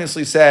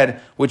anonymously said,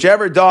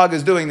 whichever dog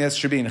is doing this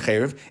should be in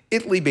Cherev.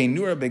 Itli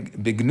Beinura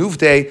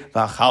Bignuvte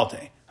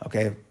Vachalte.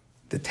 Okay.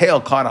 The tail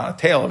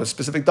of a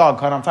specific dog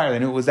caught on fire. They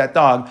knew it was that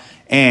dog,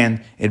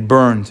 and it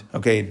burned.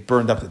 Okay, it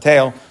burned up the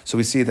tail. So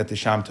we see that the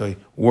shamtoi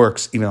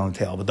works even on the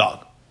tail of a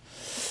dog.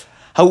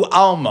 Hau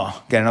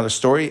Alma, again another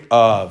story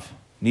of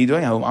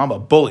Nidoy. Hau Alma,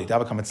 bully.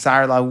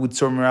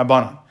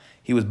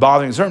 He was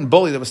bothering a certain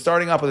bully that was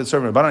starting up with a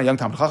certain Rabbanon, a young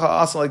Talmid Chacham,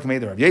 also like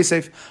made the Rav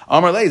Yosef.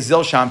 Amar Lei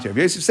Zil Shamti. Rav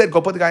Yosef said,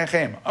 "Go put the guy in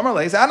Chem." Amar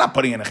Lei said, "I'm not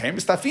putting in a Chem.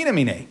 It's Tafina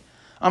Mine.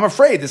 I'm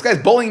afraid this guy's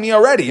bullying me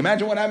already.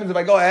 Imagine what happens if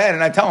I go ahead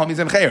and I tell him he's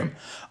in Chayrim."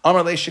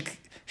 Amar le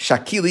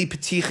shakili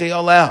petiche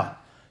aleha.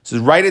 Says,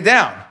 write it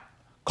down.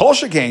 Kol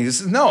shekain. He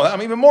says, no,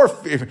 I'm even more.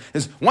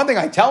 There's one thing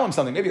I tell him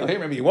something, maybe he'll hear,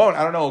 maybe he won't.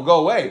 I don't know, it'll go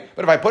away.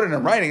 But if I put it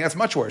in writing, that's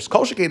much worse.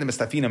 Kol shekain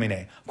mistafina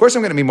mine. Of course,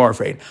 I'm going to be more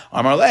afraid.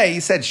 Amar le, he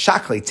said,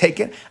 shakli, take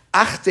it,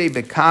 achte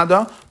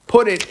bekada,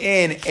 put it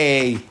in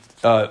a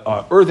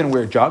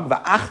earthenware jug,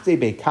 va'achte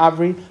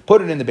bekavri,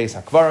 put it in the beis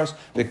hakvaros,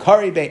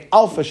 v'kari be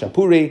alpha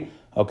shapuri.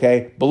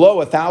 Okay, below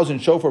 1,000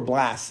 shofar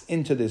blasts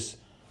into this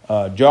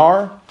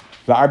jar.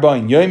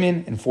 V'arbain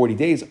yomin in 40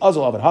 days.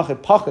 Azal avad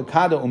hachet pacha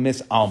kada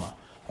umis alma.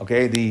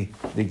 Okay, the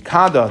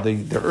kada,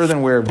 the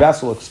earthenware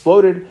vessel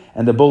exploded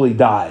and the bully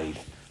died.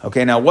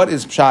 Okay, now what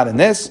is pshat in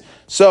this?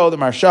 So the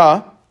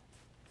Marsha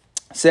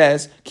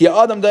says ki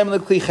adam daim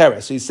lekli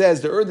cheres. So he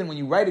says the earthen, when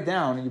you write it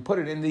down and you put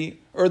it in the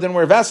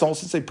earthenware vessel,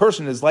 since a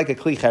person is like a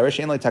kli cheres,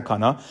 shein like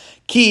takana,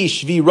 ki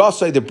shvi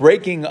rasai, the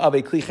breaking of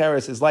a kli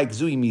cheres is like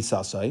zui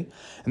misasai,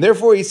 and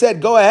therefore he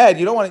said, go ahead.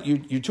 You don't want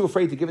it, you're too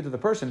afraid to give it to the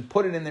person.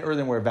 Put it in the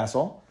earthenware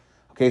vessel.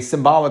 Okay,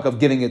 symbolic of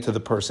giving it to the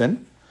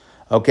person.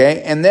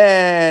 Okay, and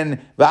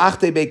then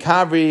va'achte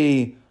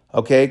bekavri.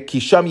 Okay,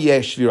 kisham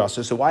yesh shvi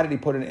rasai. So why did he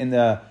put it in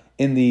the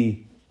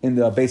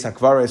beis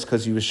hakvaros?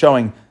 Because he was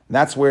showing.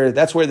 That's where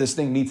this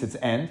thing meets its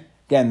end.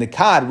 Again, the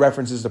kad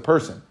references the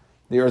person,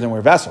 the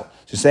earthenware vessel.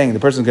 So saying the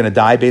person's going to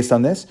die based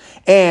on this.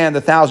 And the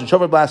 1,000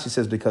 shofar blasts, he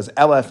says, because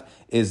Elef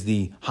is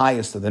the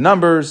highest of the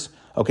numbers.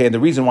 Okay, and the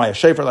reason why a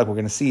shofar, like we're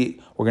going to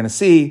see,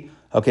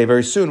 okay,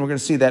 very soon, we're going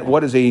to see that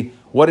what is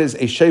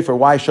a shofar,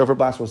 why shofar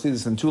blasts? We'll see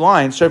this in 2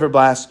 lines. Shofar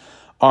blasts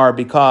are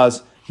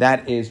because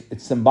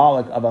it's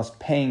symbolic of us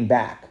paying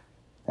back.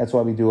 That's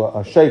why we do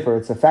a shofar.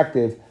 It's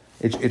effective.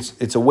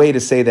 It's a way to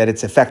say that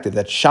it's effective,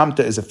 that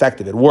Shamta is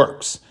effective. It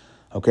works.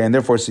 Okay, and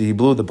therefore, so he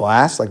blew the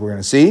blast, like we're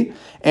going to see.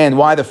 And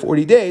why the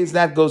 40 days?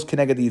 That goes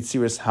connected to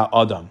Yitziras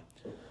Ha'adam.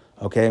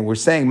 Okay, we're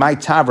saying, my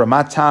Tavra,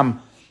 my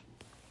Tam,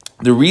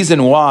 the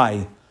reason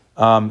why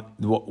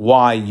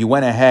you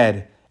went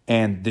ahead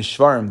and the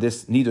Shvarim,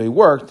 this Nidui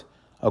worked,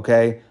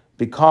 okay,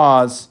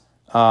 because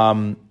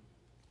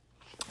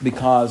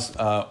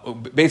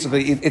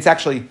basically it's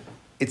actually,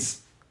 I'm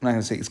not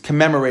going to say it's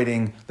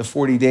commemorating the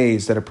 40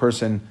 days that a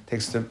person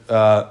takes for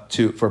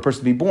a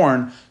person to be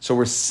born. So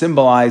we're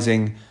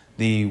symbolizing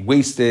the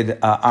wasted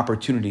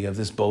opportunity of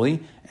this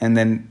bully, and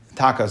then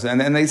takas,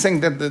 and they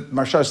think that the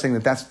Maharsha is saying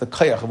that that's the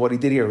kayach of what he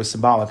did here. It was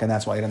symbolic, and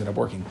that's why it ended up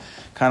working.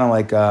 Kind of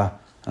like I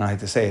don't hate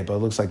to say it, but it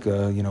looks like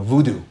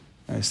voodoo.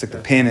 You stick the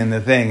pin in the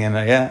thing, and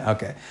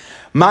okay.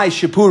 My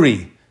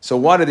shipuri. So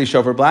what did the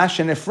shofar blast?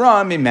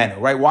 Shenefraim imenu,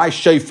 right? Why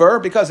shofar?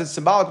 Because it's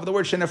symbolic of the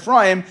word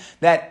shenefraim,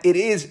 that it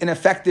is an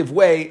effective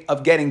way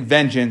of getting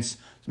vengeance,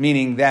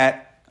 meaning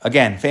that,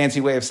 again, fancy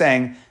way of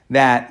saying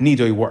that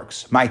nidui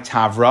works. My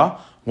tavra.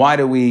 Why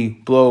do we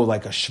blow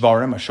like a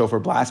shvarim, a shofar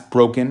blast,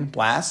 broken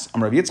blast?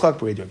 Amar Rav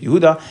Yitzchak, Rav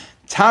Yehuda,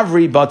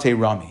 tavri bate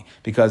rami.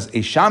 Because a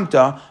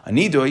shamta, a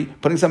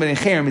nidui, putting somebody in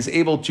cherem is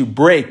able to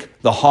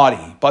break the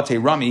haughty, bate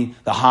rami,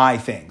 the high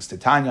things.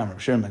 Titanya, Rav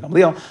Shimon ben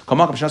Gamliel,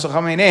 kamakam shnasach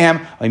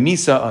chachamim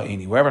oimisa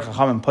aini. Wherever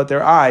chachamim put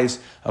their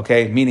eyes,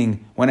 okay,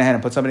 meaning went ahead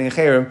and put somebody in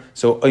cherem,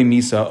 so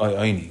oimisa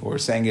aini. What we're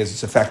saying is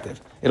it's effective.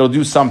 It'll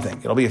do something.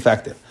 It'll be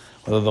effective.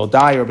 Whether they'll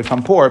die or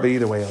become poor, but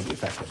either way it'll be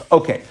effective.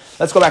 Okay,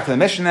 let's go back to the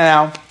Mishnah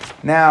now.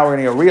 Now we're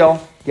going to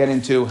get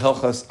into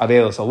Hilchas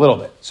Avelos a little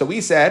bit. So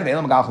we said, right?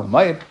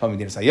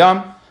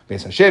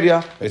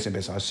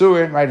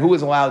 Who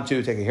is allowed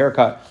to take a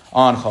haircut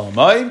on Chol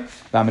Hamoed?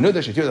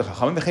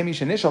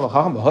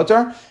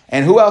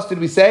 And who else did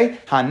we say?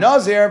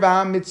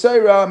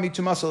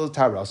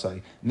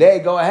 They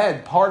go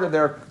ahead. Part of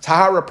their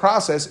tahara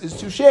process is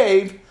to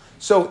shave.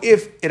 So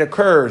if it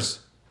occurs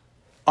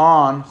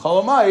on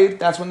Chol Hamoed,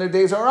 that's when their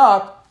days are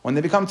up, when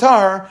they become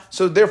tahar.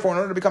 So therefore, in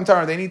order to become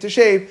tahar, they need to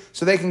shave,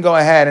 so they can go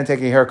ahead and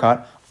take a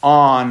haircut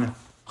on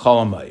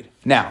Chol Hamoed.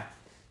 Now,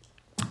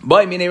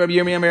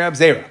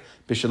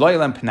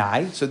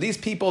 so these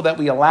people that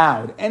we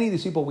allowed, any of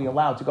these people we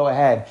allowed to go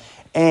ahead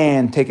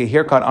and take a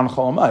haircut on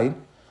Chol Hamoed,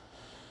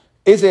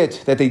 is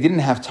it that they didn't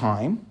have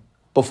time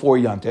before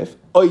Yontif?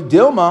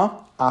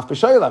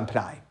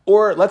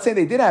 Or let's say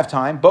they did have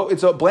time, but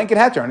it's a blanket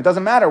heter, and it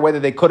doesn't matter whether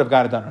they could have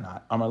got it done or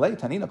not. It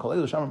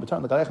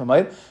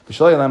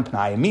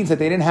means that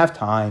they didn't have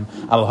time.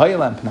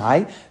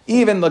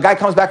 Even the guy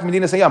comes back from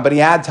Medina Sayyam, but he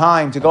had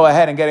time to go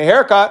ahead and get a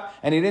haircut,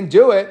 and he didn't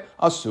do it.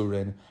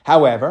 Asurin.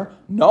 However,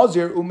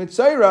 Nazir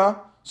umitzaira.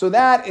 So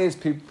that is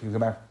people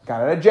got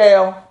out of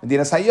jail,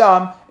 Medina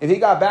Sayyam. If he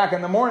got back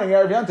in the morning,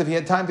 Erev Yontif, he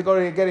had time to go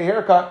to get a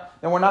haircut,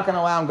 then we're not going to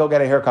allow him to go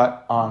get a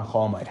haircut on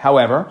Chol Hamoed.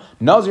 However,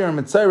 Nazir and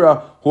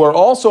Mitzayra, who are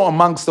also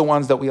amongst the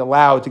ones that we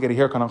allow to get a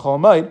haircut on Chol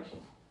Hamoed,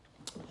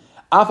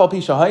 Afal Pi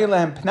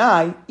Shahayilem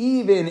Pnai,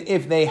 even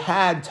if they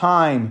had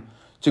time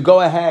to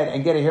go ahead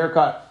and get a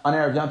haircut on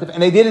Erev Yontif,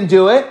 and they didn't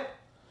do it,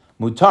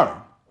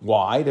 Mutar.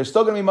 Why? They're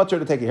still going to be mutar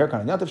to take a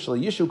haircut on Yontif, Shal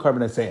Yishu Karban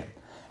Asayim.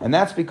 And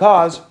that's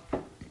because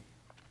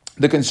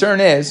the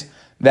concern is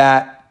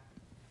that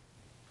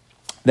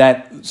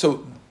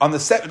so on the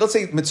let's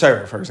say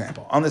Mitzvah, for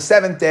example, on the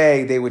 7th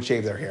day they would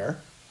shave their hair,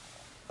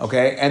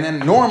 okay, and then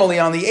normally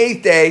on the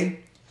 8th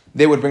day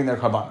they would bring their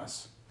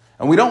karbanos,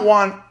 and we don't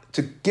want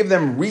to give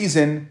them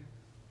reason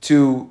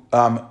to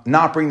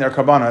not bring their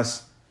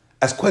karbanos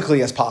as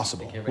quickly as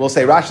possible. We'll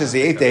say Rosh is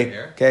the 8th day,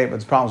 okay, but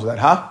there's problems with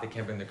that, huh? They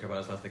can't bring their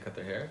karbanos unless they cut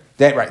their hair?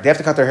 They have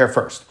to cut their hair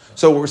first.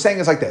 So what we're saying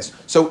is like this.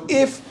 So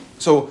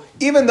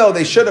even though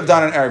they should have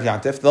done an Erev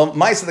Yontif, the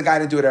mice of the guy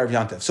to do it Erev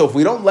Yontif. So if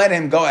we don't let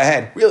him go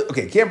ahead, really,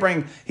 okay, he can't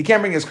bring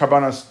his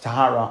karbanos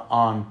tahara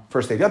on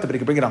first day of Yontif, but he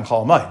can bring it on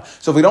Chol Hamoed.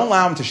 So if we don't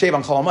allow him to shave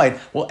on Chol Hamoed,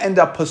 we'll end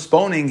up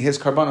postponing his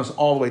karbanos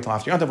all the way till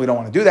after Yontif. We don't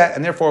want to do that,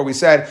 and therefore we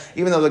said,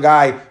 even though the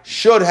guy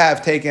should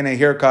have taken a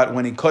haircut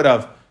when he should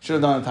have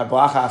done the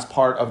taglachas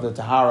part of the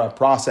tahara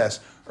process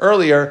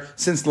earlier,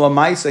 since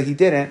Lamaisa he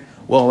didn't,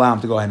 we'll allow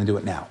him to go ahead and do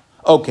it now.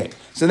 Okay,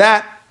 so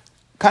that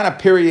kind of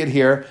period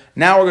here.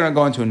 Now we're going to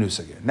go into a new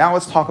sugya. Now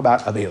let's talk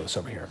about Avelos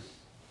over here.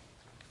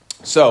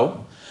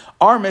 So,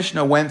 our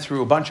Mishnah went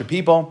through a bunch of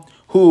people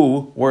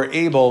who were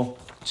able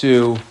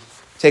to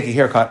take a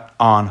haircut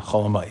on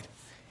Chol Hamoed.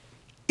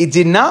 It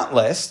did not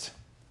list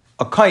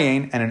a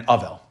Kayin and an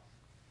Avel.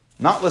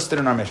 Not listed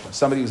in our Mishnah.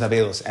 Somebody whose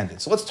Avelos ended.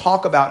 So let's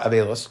talk about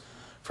Avelos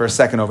for a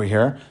second over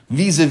here,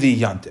 vis-a-vis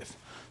Yontif.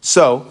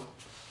 So,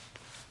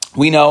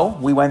 we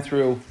went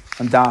through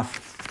on Daf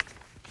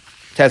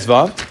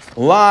Tezvav, a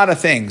lot of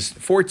things,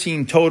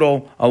 14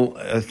 total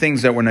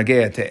things that were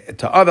Nagea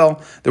to Avel.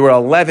 There were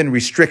 11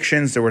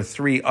 restrictions. There were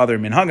 3 other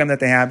minhagim that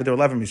they had, but there were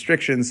 11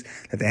 restrictions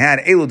that they had.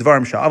 Elu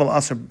dvarim sha'avel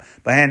aser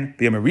bahen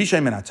b'yom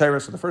rishon min ha'torah.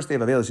 So the first day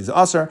of Avelos is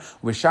aser.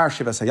 Uvishar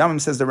shivas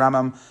hayamim, says the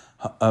Rambam.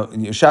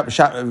 Uvishar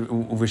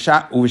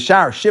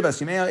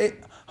shivas yimei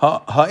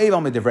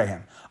ha'evel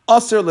midivrehem.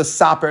 Aser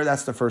l'saper,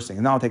 that's the first thing.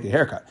 And now I'll take a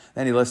haircut.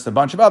 Then he lists a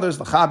bunch of others.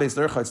 L'chabes,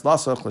 l'irchotz,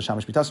 l'asach,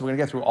 l'shamash b'tasach. We're going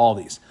to get through all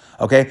these.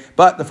 Okay?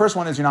 But the first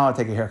one is you're not allowed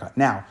to take a haircut.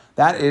 Now,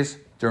 that is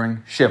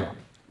during Shiva.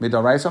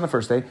 Midorais on the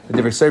first day, the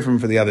different sefer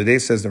for the other day,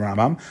 says the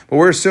Rambam. But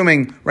we're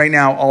assuming right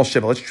now all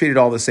Shiva. Let's treat it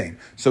all the same.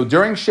 So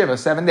during Shiva,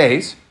 7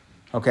 days,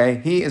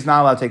 okay, he is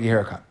not allowed to take a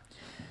haircut.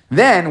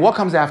 Then, what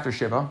comes after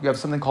Shiva? You have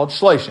something called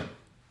Shloshim.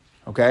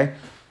 Okay?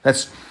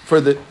 That's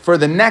for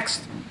the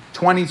next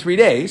 23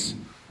 days,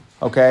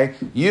 okay,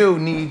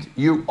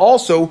 you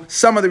also,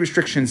 some of the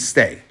restrictions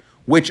stay,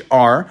 which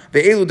are,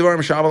 Ve'elu Devarim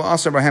Sha'aval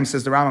Asar Bahem,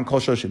 says the Rambam, Kol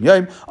Shoshim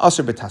Yoim,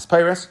 Asar B'tas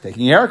Peiros,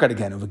 taking a haircut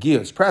again, Uvagiyah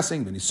is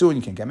pressing, V'nisuin,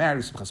 you can't get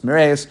married, Simchas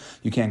Mireis,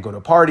 you can't go to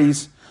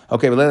parties,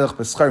 okay, V'leilach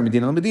B'schar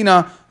Medina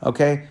Medina,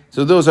 okay,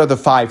 so those are the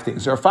 5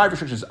 things. There are 5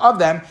 restrictions of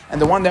them, and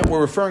the one that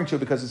we're referring to,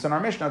 because it's in our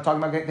Mishnah,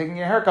 talking about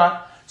taking a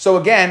haircut. So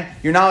again,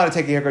 you're not allowed to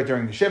take a haircut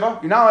during the Shiva,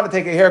 you're not allowed to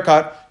take a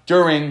haircut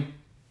during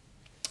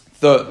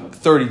the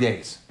 30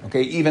 days,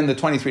 okay, even the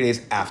 23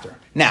 days after.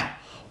 Now,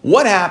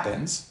 what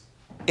happens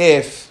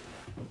if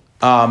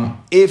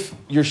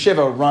your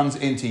Shiva runs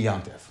into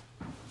Yom Tov?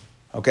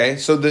 Okay,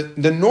 so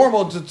the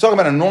normal, to talk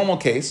about a normal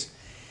case,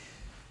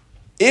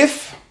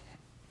 if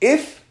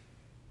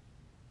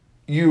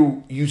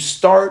you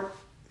start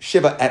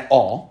Shiva at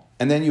all,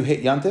 and then you hit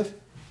Yom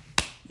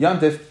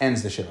Tov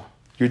ends the Shiva.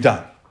 You're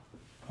done.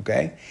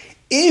 Okay?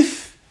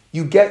 If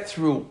you get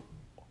through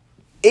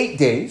 8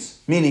 days,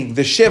 meaning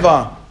the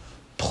Shiva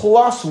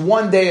plus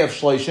 1 day of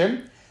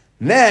Shloshim,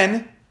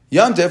 then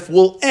Yom Tov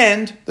will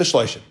end the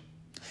Shloshim.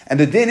 And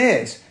the din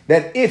is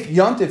that if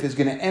Yom Tov is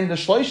going to end the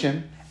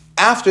Shloshim,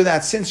 after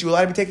that, since you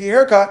allowed me to take a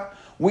haircut,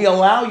 we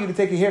allow you to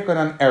take a haircut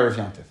on Erev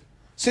Yom Tov.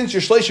 Since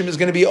your Shloshim is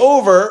going to be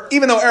over,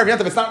 even though Erev Yom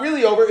Tov, it's not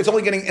really over, it's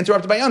only getting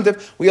interrupted by Yom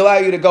Tov, we allow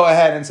you to go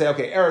ahead and say,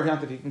 okay, Erev Yom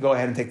Tov, you can go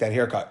ahead and take that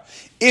haircut,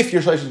 if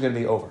your Shloshim is going to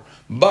be over.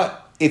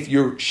 But if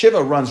your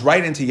Shiva runs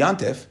right into Yom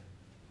Tov,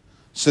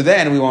 so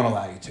then we won't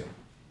allow you to.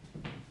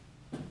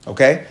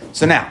 Okay?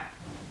 So now,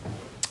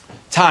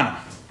 Tana.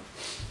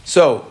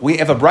 So we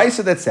have a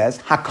brisa that says,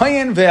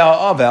 Hakayin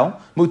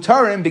ve'a'avel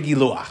mutarim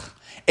begiluach.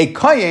 A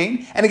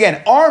kayin, and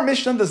again, our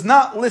Mishnah does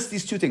not list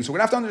these 2 things. So we're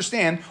going to have to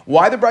understand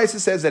why the brisa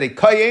says that a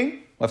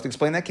kayin, we'll have to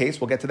explain that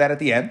case, we'll get to that at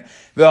the end.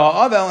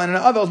 Ve'a'avel, and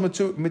an avel is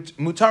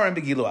mutarim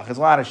begiluach. There's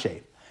a lot of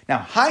shade. Now,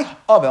 hi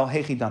avel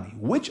hechidami.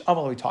 Which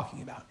avel are we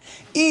talking about?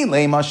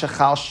 Ilema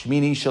shechal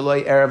shmini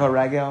shaloi erev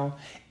haragel.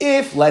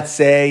 If, let's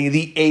say,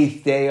 the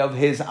 8th day of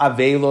his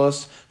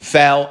avelos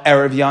fell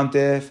erev Yom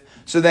Tov,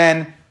 so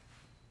then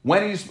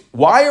why is the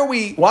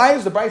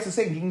Brisa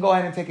saying he can go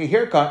ahead and take a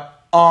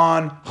haircut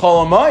on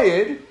Chol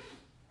HaMoed?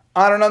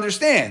 I don't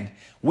understand.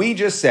 We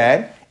just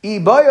said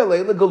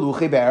ibayale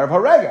legaluchi be'erev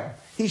haragel.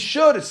 He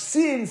should,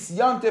 since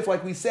Yom Tov,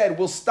 like we said,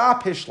 will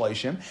stop his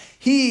shloshim.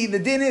 The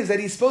din is that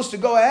he's supposed to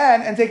go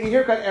ahead and take a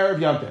haircut erev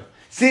Yom Tov.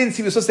 Since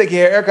he was supposed to take a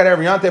haircut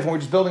erev Yom Tov, and we're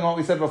just building on what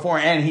we said before,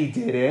 and he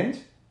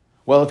didn't.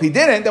 Well, if he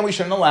didn't, then we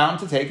shouldn't allow him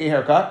to take a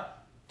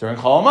haircut during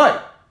Chol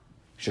HaMoed.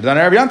 Should have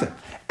done erev Yom Tov.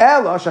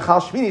 Ela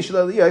shechal shmini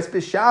shelo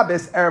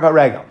b'Shabbos erev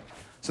haregel.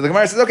 So the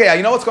Gemara says, okay,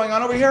 you know what's going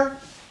on over here?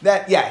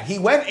 That, he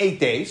went 8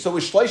 days, so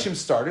his shloshim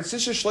started.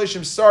 Since his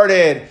shloshim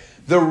started,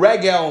 the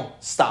regel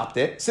stopped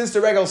it. Since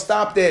the regel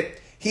stopped it,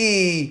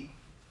 he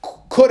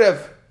could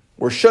have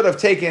or should have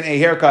taken a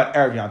haircut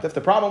erev Yom Tov.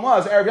 The problem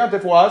was, erev Yom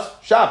Tov was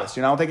Shabbos.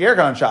 You're not going to take a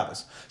haircut on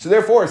Shabbos. So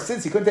therefore,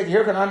 since he couldn't take a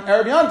haircut on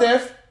erev Yom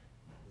Tov,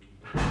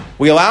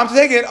 we allow him to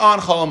take it on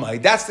Chol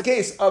HaMoed. That's the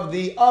case of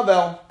the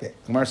Avel. Okay,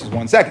 Gemara says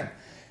 1 second.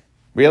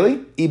 Really?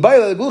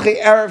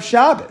 Erev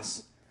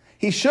Shabbos.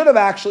 He should have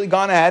actually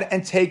gone ahead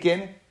and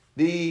taken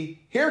the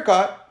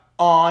haircut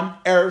on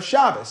Erev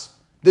Shabbos,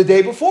 the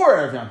day before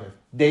Erev Yom Tov,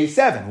 day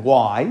 7.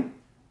 Why?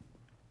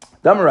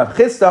 Damar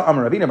Chisda,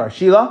 Amar Ravina Bar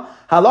Shila,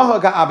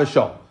 Halacha Abba.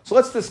 So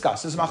let's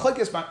discuss. This is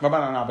Machlekes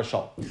Rabbanan Abba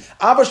Shaul.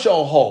 Abba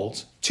Shaul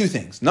holds 2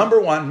 things.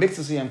 Number 1,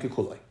 Miktzas Yom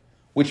Kippur,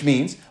 which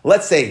means,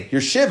 let's say your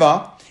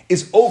Shiva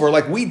is over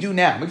like we do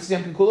now. Miktzas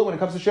Yom Kippur, when it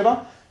comes to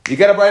Shiva, you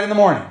get up right in the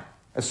morning.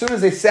 As soon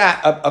as they sat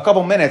a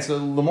couple minutes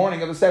in the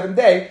morning of the 7th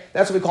day,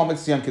 that's what we call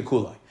Miktzas Yom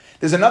Kippur.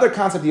 There's another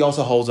concept he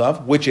also holds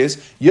of, which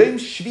is Yom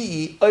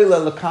Shvi'i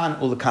Oila Lakan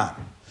Ulakan.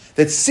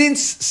 That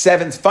since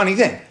 7th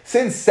day,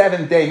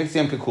 Miktzas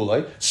Yom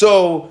Kippur,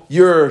 so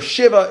your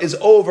Shiva is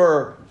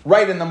over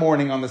right in the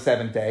morning on the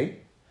 7th day,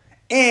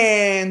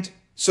 and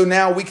so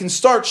now we can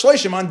start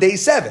Shloshim on day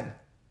 7.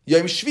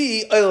 Yom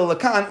Shvi'i Oila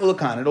Lakan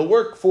Ulakan. It'll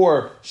work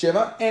for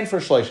Shiva and for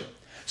Shloshim.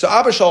 So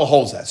Abba Shaul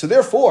holds that. So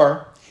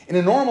therefore, in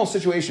a normal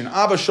situation,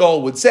 Abba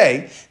Shaul would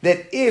say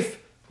that if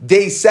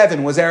day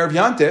 7 was Erev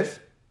Yom Tov,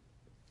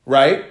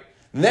 right,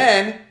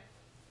 then,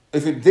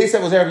 if day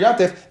 7 was Erev Yom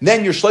Tov,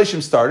 then your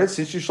Shloshim started.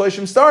 Since your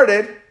Shloshim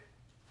started,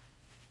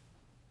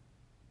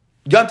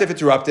 Yom Tov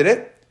interrupted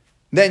it,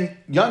 then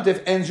Yom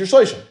Tov ends your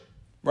Shloshim,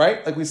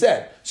 right, like we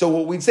said. So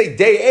what we'd say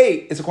day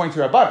 8 is according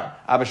to Rabbanan.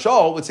 Abba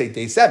Shaul would say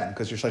day 7,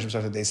 because your Shloshim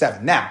starts on day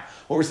 7. Now,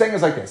 what we're saying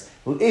is like this.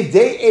 If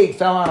day 8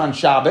 fell out on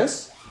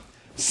Shabbos,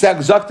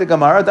 Zakta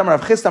Gemara, Damar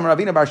Rav Chisda, Damar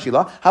Ravina Bar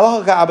Shila,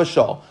 halacha ka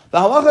Abashol. The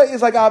halacha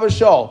is like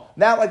Abashol.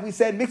 That, like we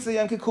said, mixed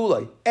Yom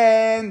Kikulei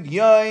and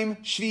Yom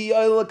Shvi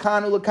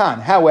Lakan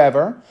Ulakan.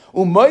 However,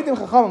 Umaydim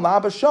Chachamim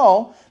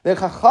LaAbashol, the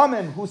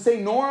Chachamim who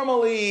say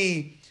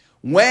normally,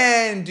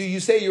 when do you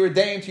say you're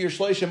ordained to your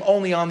shloshim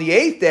only on the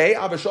 8th day?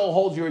 Abashol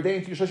holds you're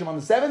ordained to your shloshim on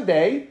the 7th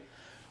day.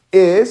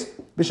 Is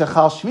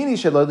b'shachal shmini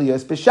shelo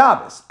liyos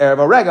b'Shabbos erev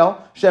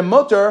haregel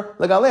shemuter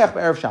legaleach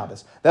b'erev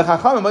Shabbos. The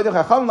chachamim moed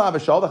chachamim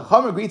la'Abashol. The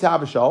chachamim agree to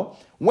Abashol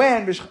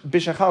when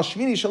b'shachal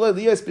shmini shelo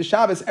liyos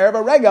b'Shabbos erev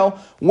haregel,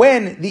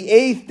 when the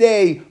 8th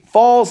day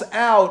falls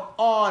out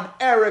on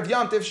erev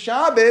Yontif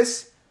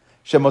Shabbos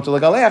shemuter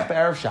legaleach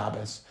b'erev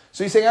Shabbos.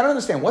 So you're saying, I don't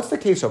understand. What's the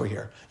case over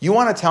here? You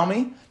want to tell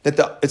me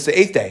that it's the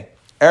 8th day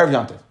erev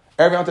Yontif.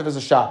 Erev Yontif is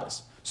a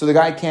Shabbos, so the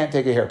guy can't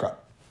take a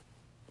haircut.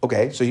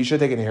 Okay, so he should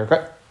take a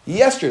haircut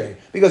yesterday,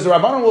 because the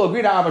Rabbanan will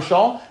agree to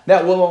Abashol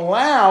that will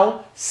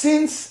allow,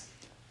 since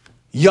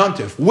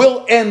Yontif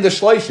will end the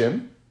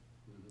Shloshim,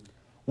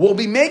 will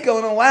be making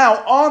and allow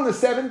on the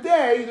 7th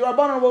day, the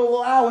Rabbanan will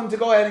allow him to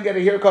go ahead and get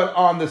a haircut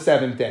on the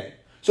 7th day.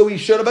 So he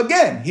should have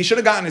gotten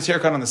his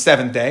haircut on the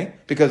 7th day,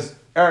 because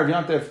Erev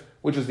Yontif,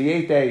 which was the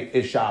 8th day,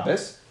 is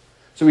Shabbos.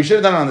 So he should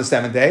have done it on the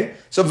 7th day.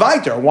 So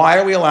Viter, why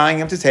are we allowing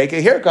him to take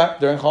a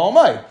haircut during Chol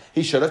Hamoed?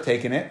 He should have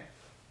taken it,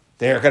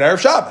 the haircut Erev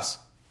Shabbos.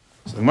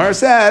 So the Gemara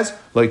says,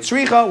 Lo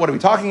tzricha, what are we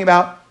talking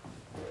about?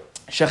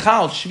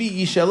 Shechal shvi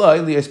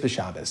yisheloi liyos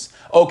b'Shabbos.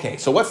 Okay,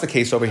 so what's the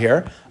case over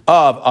here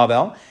of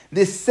Abel?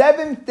 This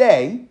 7th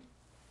day,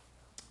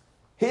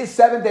 his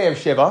 7th day of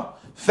Shiva,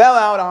 fell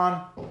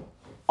out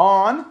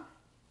on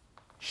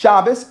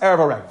Shabbos, Erev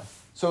HaRegel.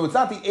 So it's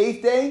not the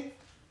 8th day,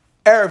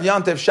 Erev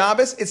Yontif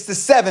Shabbos, it's the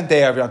 7th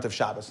day of Yontif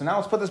Shabbos. So now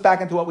let's put this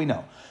back into what we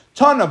know.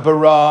 Tana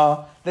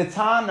bara, the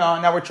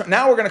Tana,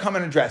 now we're going to come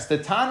and address. The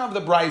Tana of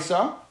the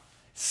Brisa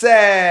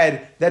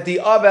said that the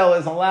Abel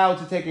is allowed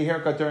to take a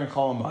haircut during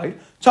Chol Hamoed.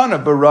 Tana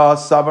bara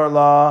savar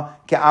la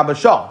ke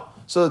Abashol.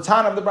 So the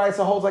Tana of the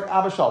Brisa holds like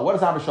Abashol. What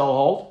does Abashol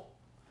hold?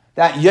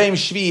 That Yom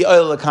Shvi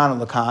oil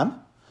lakan lakan.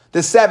 The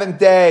 7th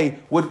day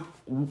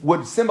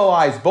would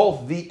symbolize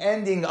both the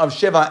ending of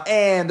Shiva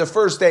and the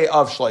first day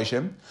of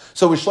Shloshim.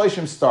 So when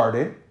Shloshim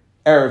started,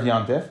 Erev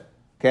Yontif,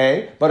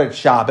 okay, but it's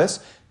Shabbos.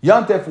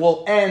 Yontif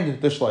will end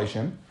the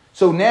Shloshim.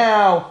 So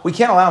now, we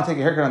can't allow him to take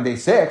a haircut on day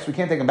 6. We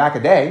can't take him back a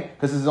day,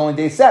 because this is only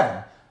day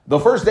 7. The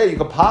first day you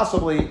could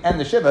possibly end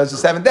the Shiva is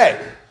the 7th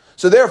day.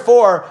 So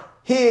therefore,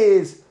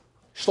 his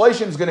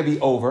Shloshim is going to be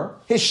over.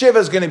 His Shiva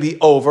is going to be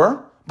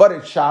over. But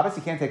it's Shabbos,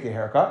 he can't take a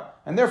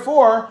haircut. And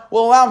therefore,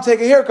 we'll allow him to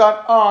take a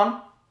haircut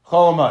on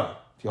Chol Hamoed,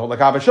 if you hold like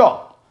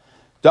Abashol.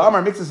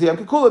 Da'amar mixes Yom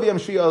Kikula Yom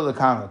Shvi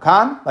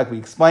Lakan, like we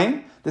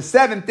explained. The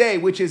 7th day,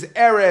 which is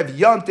Erev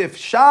Yontif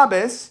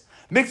Shabbos,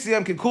 mixes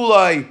Yom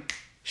Kikula,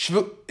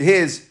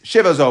 his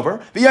Shiva's over.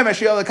 And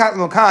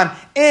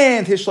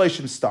his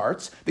Shloshim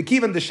starts. The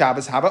Kivan de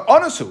Shabbos Haba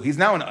Onasu. He's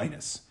now an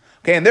Einus.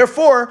 Okay, and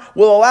therefore,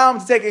 we'll allow him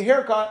to take a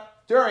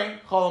haircut during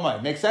Chol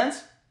Hamoed. Make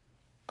sense?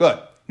 Good.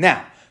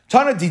 Now,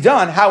 Tana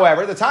Didan,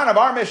 however, the Tana of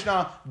our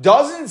Mishnah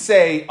doesn't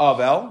say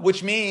Avel,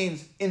 which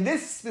means in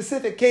this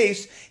specific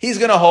case, he's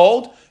going to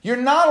hold, you're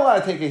not allowed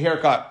to take a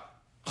haircut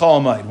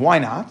Chol Hamoed. Why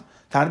not?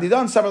 Tana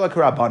Didan Savar like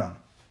Rabbanan.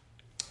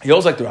 He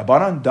holds like the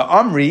Rabbanan. The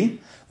Amri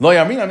Lo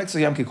Yamrina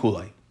Mixel Yom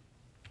Kikulei.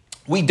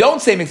 We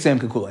don't say Mixel Yom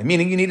Kikulei,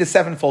 meaning you need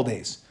 7 full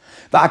days.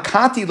 The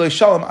Akati Lo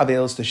Shalom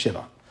Avelos to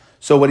Shiva.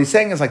 So what he's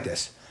saying is like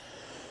this.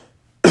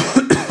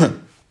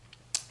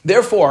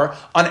 Therefore,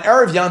 on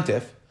Erev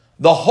Yontif,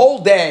 the whole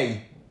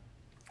day,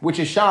 which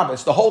is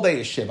Shabbos, the whole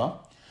day is Shiva.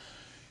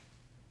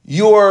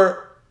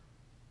 Your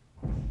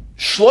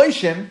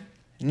Shloshim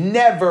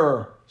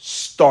never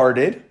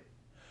started.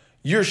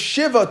 Your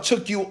Shiva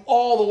took you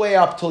all the way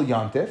up till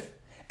Yontif.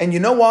 And you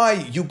know why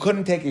you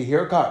couldn't take a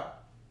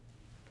haircut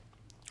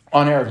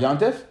on Erev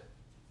Yontif?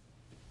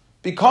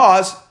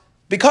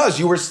 Because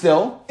you were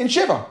still in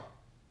Shiva.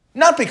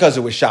 Not because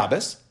it was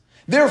Shabbos.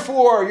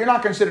 Therefore, you're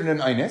not considered an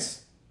Einus.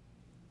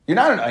 You're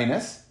not an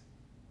Einus.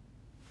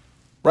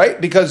 Right?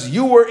 Because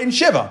you were in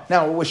Shiva.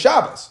 Now, it was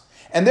Shabbos.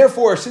 And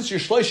therefore, since your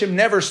Shloshim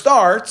never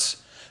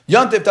starts,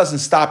 Yontif doesn't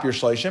stop your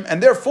Shloshim.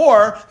 And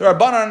therefore, the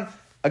Rabbanan,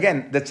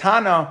 again, the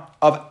Tana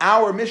of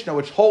our Mishnah,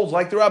 which holds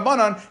like the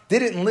Rabbanan,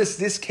 didn't list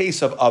this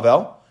case of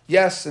Avel.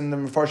 Yes, and the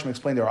Mefarshim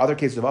explained there are other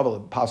cases of Avel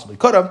that possibly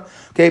could have.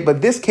 Okay,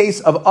 but this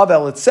case of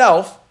Avel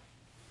itself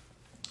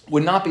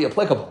would not be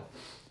applicable.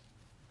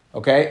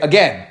 Okay,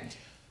 again,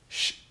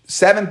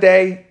 7th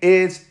day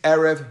is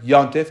Erev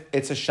Yontif.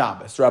 It's a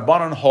Shabbos. The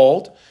Rabbanan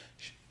hold,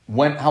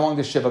 how long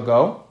does Shiva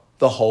go?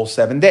 The whole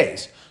 7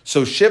 days.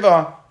 So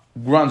Shiva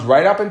runs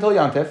right up until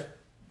Yontif.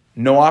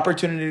 No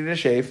opportunity to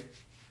shave.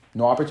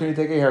 No opportunity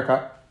to take a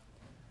haircut.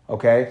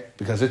 Okay?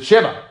 Because it's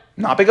Shiva.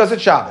 Not because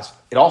it's Shabbos.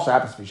 It also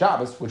happens to be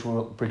Shabbos, which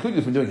will preclude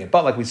you from doing it.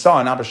 But like we saw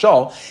in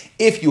Abashol,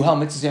 if you held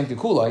Mitzvah Yom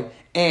Kikulei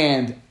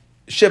and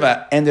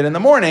Shiva ended in the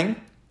morning,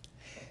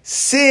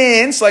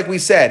 Since, like we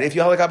said, if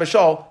you halak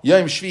abashol,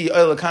 Yom Shvi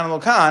Lakan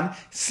Lokan,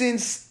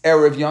 since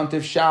Erev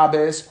Yontif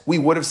Shabbos, we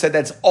would have said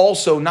that's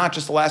also not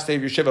just the last day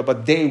of your Shiva,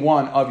 but day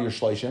one of your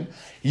Shloshim.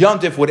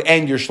 Yontif would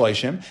end your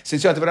Shloshim.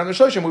 Since Yontif would end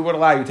your Shloshim, we would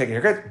allow you to take a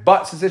haircut.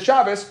 But since it's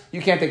Shabbos,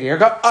 you can't take a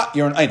haircut.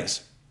 You're an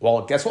Einus.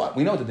 Well, guess what?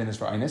 We know what the din is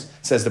for Einus,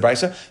 says the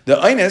Brisa. The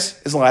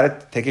Einus is allowed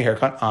to take a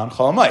haircut on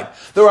Chol Hamoed.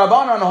 The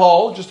Rabbanan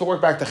hold, just to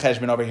work back to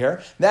Cheshbon over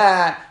here,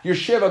 that your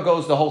Shiva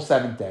goes the whole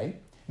seventh day.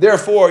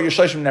 Therefore, your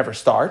Shloshim never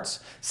starts.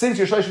 Since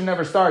your Shloshim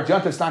never starts,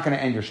 Yontif's not going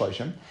to end your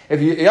Shloshim. If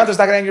Yontif's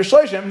not going to end your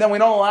Shloshim, then we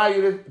don't allow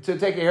you to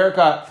take a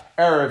haircut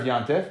Erev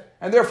Yontif.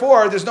 And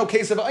therefore, there's no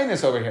case of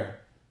Einus over here.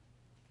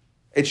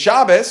 It's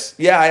Shabbos.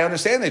 Yeah, I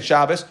understand it's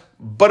Shabbos.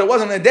 But it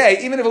wasn't a day.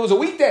 Even if it was a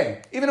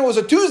weekday, even if it was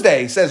a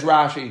Tuesday, says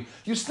Rashi,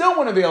 you still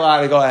wouldn't be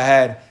allowed to go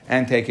ahead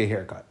and take a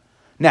haircut.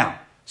 Now,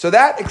 so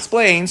that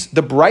explains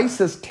the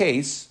Brisa's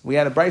case. We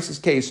had a Brisa's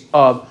case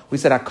of, we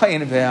said,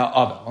 Hakayin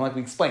ve'Avel. And like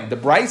we explained, the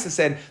Brisa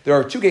said there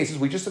are two cases.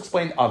 We just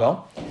explained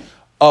Avel,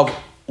 of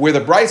where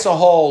the Brisa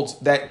holds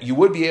that you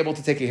would be able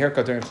to take a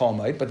haircut during Chol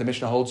Hamoed, but the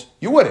Mishnah holds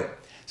you wouldn't.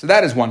 So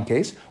that is one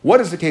case.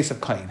 What is the case of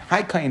Kain?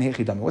 Hi Kain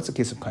hechidami. What's the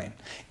case of Kain?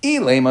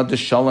 Ilema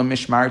d'shalom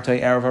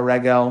mishmartei erev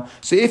haregel.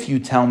 So if you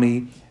tell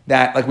me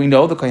that, like we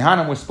know, the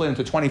Kohanim was split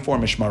into 24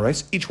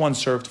 mishmaros, each one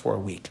served for a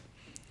week.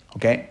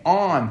 Okay,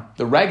 on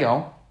the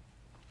regel,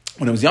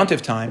 when it was Yontif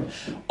time,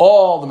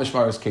 all the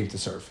mishmaros came to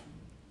serve.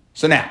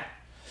 So now,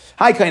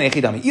 hi Kain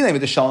hechidami.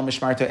 Ilema d'shalom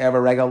mishmartei erev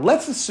haregel.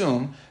 Let's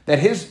assume that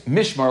his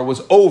mishmar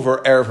was over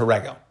erev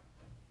haregel.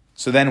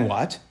 So then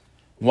what?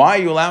 Why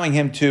are you allowing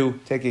him to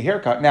take a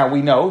haircut? Now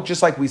we know,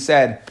 just like we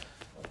said,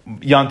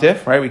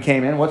 Yontif, right? We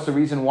came in. What's the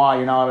reason why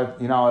you're not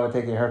allowed to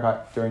take a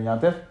haircut during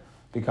Yontif?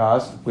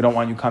 Because we don't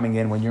want you coming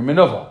in when you're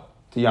menuvel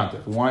to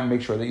Yontif. We want to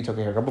make sure that you took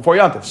a haircut before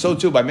Yontif. So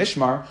too by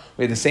Mishmar,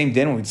 we had the same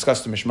din when we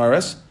discussed the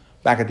Mishmaris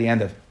back at the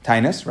end of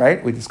Tainus,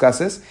 right? We discussed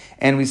this,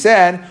 and we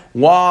said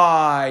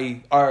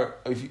why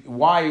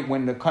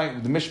when the Kain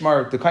and the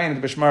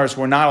Mishmaris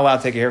were not allowed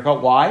to take a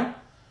haircut? Why?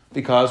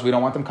 Because we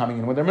don't want them coming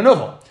in with their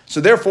menuvel. So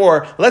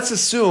therefore, let's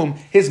assume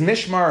his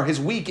mishmar, his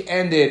week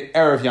ended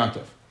Erev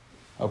Yontif.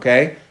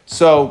 Okay?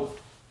 So,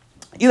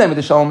 Ilem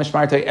D'Shalom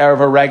Mishmar to Erev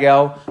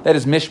HaRegel, that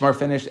is mishmar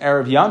finished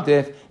Erev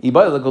Yontif,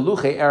 Ibai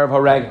L'Galuche Erev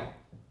HaRegel.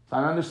 So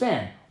I don't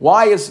understand.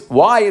 Why is this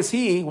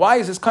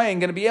Kayin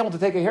going to be able to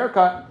take a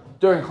haircut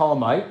during Chol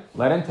Hamoed?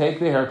 Let him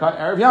take the haircut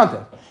Erev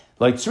Yontif.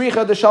 Like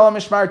Tzricha D'Shalom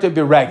Mishmar to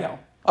Biregel.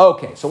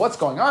 Okay, so what's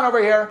going on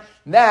over here?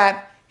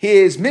 That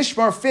his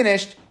mishmar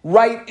finished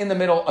right in the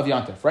middle of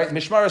Yontif, right?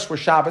 Mishmaros were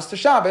Shabbos to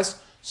Shabbos.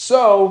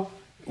 So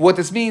what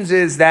this means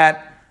is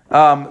that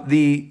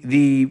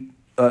the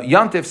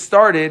Yontif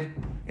started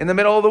in the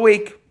middle of the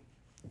week.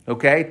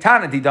 Okay?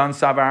 Tana didan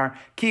savar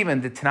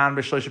kiven the tanan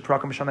b'shlosh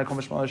prakam b'shanay kol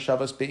mishmaros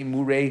Shabbos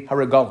be'imurei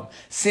haragolim.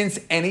 Since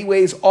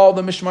anyways all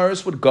the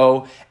mishmaros would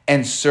go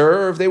and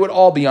serve, they would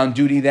all be on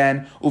duty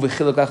then.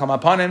 Uvechiluk lacham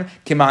apanim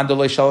kiman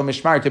dolei shalom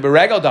mishmar to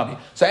beregel dami.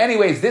 So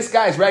anyways, this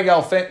guy's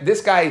regel,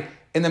 this guy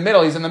in the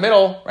middle, he's in the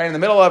middle, right in the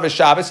middle of his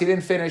Shabbos, he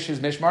didn't finish his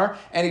mishmar,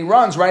 and he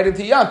runs right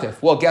into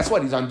Yontif. Well, guess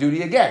what? He's on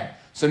duty again.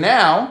 So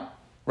now,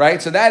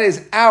 right, so that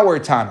is our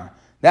Tana.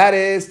 That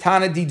is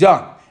Tana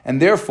Didan. And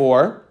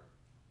therefore,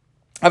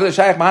 where am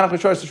I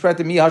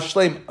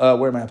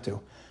up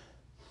to?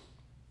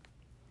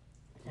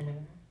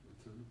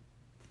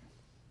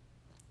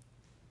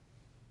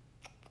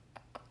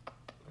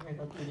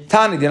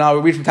 Tana Din, I'll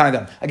read from Tana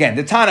Din. Again,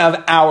 the Tana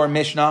of our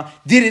Mishnah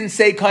didn't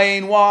say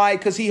Kayin. Why?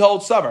 Because he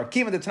holds Savar.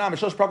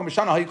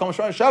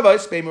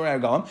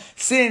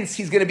 Since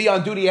he's going to be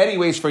on duty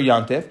anyways for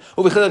Yontif.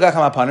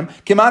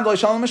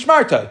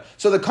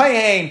 So the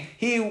Kayin,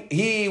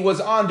 he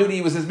was on duty,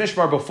 he was his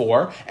Mishmar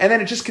before, and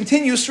then it just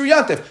continues through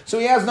Yontif. So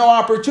he has no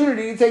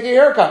opportunity to take a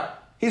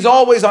haircut. He's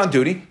always on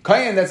duty.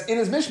 Kayin that's in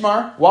his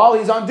Mishmar, while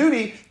he's on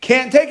duty,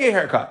 can't take a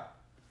haircut.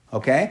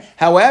 Okay?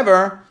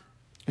 However,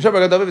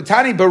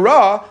 Tani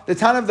Bara, the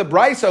Tana of the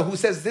Brisa, who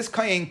says this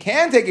Kayin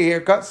can take a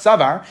haircut,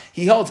 Savar,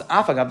 he holds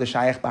Afagav the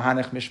Shayach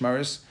Bahanech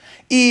Mishmaris,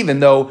 even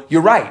though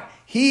you're right,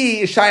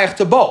 he is Shayach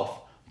to both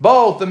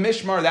the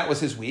Mishmar, that was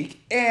his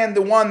week, and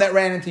the one that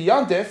ran into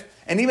Yontif,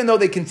 and even though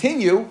they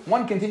continue,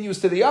 one continues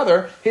to the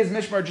other, his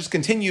Mishmar just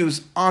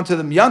continues onto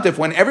the Yontif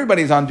when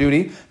everybody's on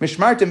duty,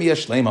 Mishmar to Miyah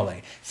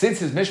Shleimale. Since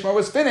his Mishmar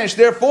was finished,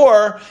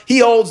 therefore, he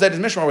holds that his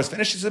Mishmar was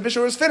finished. Since his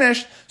Mishmar was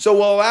finished, so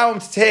we'll allow him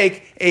to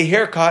take a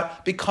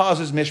haircut because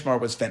his Mishmar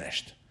was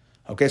finished.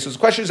 Okay, so the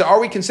question is, are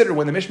we considered,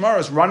 when the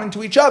Mishmaros run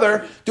into each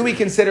other, do we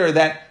consider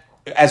that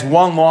as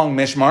one long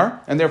Mishmar,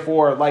 and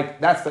therefore, like,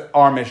 that's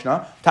our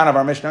Mishnah, Tana of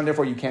our Mishnah, and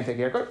therefore you can't take a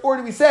haircut? Or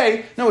do we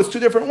say, no, it's two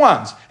different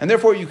ones, and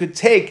therefore you could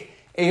take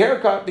a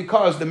haircut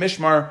because the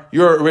Mishmar,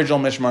 your original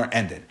Mishmar,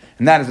 ended.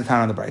 And that is the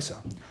Tana of the Brisa.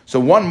 So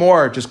one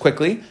more, just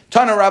quickly.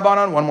 Tana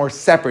Rabbanan, one more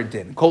separate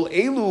din. Kol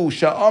elu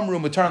sha'amru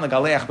mutar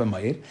legaleach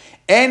b'mayid.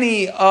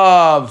 Any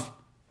of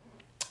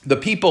the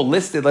people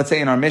listed, let's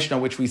say in our Mishnah,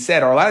 which we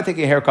said are allowed to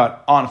take a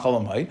haircut on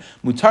Chol Hamoed,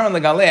 mutar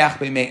legaleach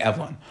b'mei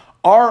evlon,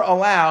 are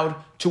allowed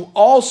to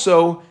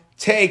also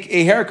take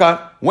a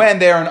haircut when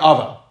they're an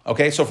Ava.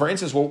 Okay, so for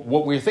instance,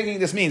 what we're thinking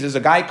this means is a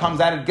guy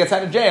gets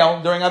out of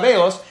jail during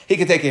Avelos, he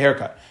can take a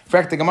haircut.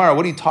 Frek the Gemara,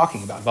 what are you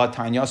talking about?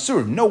 Vatanya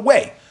Asur? No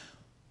way.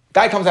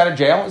 Guy comes out of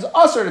jail, is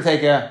usher to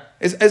take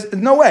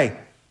no way.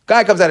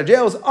 Guy comes out of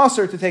jail, is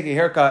usher to take a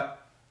haircut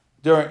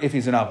if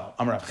he's an Avel.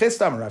 Amar Rav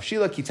Chisda, Amar Rav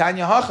Shila,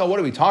 Kitanya Hacha, what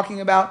are we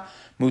talking about?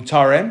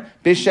 Mutarim,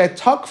 Bishet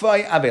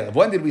Takvai Avelav.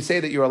 When did we say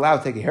that you're allowed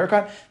to take a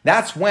haircut?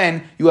 That's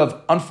when you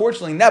have,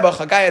 unfortunately, Nebuch,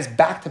 a guy has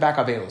back-to-back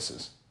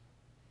Aveloses.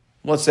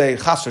 Let's say,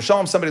 Chas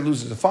Shalom, somebody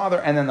loses the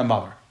father and then the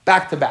mother.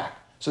 Back to back.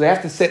 So they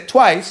have to sit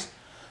twice.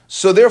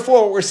 So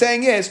therefore, what we're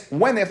saying is,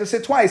 when they have to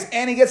sit twice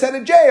and he gets out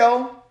of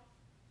jail,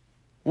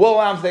 we'll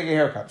allow him to take a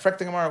haircut. Frek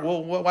the Gemara,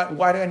 well,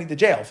 why do I need the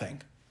jail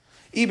thing?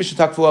 What are you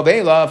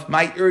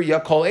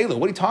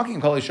talking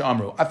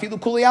about?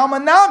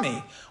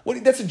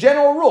 That's a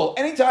general rule.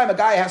 Anytime a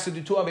guy has to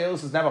do two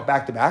avelos is never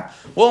back to back,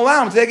 we'll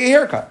allow him to take a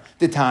haircut.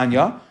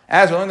 Titania,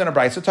 as we learned in a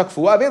brayso,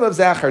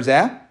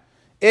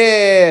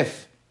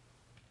 if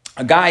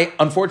a guy,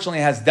 unfortunately,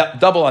 has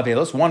double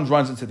avelos, one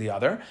runs into the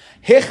other.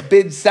 If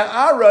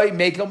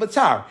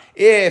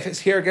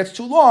his hair gets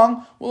too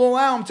long, we'll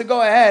allow him to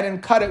go ahead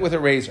and cut it with a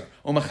razor.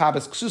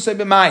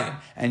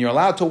 And you're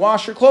allowed to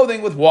wash your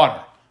clothing with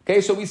water. Okay,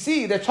 so we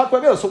see that Takfu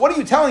Avelov. So what are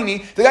you telling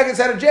me? The guy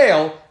gets out of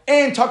jail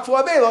and Takfu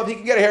Avelov, he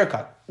can get a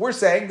haircut. We're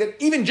saying that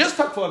even just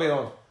Takfu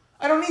Avelov,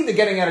 I don't need the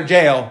getting out of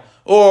jail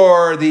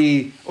or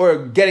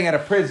getting out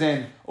of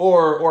prison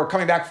or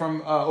coming back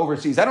from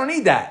overseas. I don't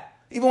need that.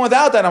 Even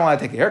without that, I want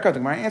to take a haircut. The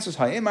Gemara answers,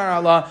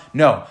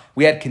 no,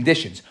 we had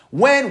conditions.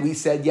 When we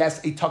said, yes,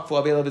 a Takfu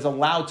Avelov is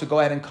allowed to go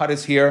ahead and cut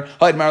his hair,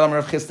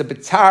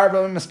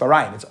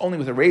 it's only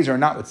with a razor and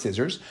not with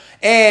scissors.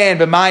 And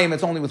b'mayim,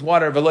 it's only with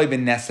water, v'loy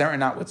b'neser, and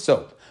not with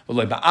soap.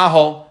 V'loy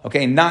b'ahol,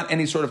 okay, not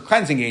any sort of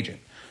cleansing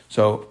agent.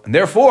 So, and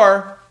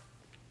therefore,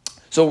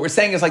 so what we're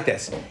saying is like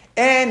this.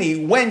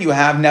 When you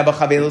have Nebuch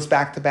Avelos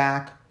back to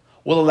back,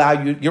 we'll allow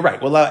you, you're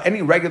right, we'll allow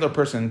any regular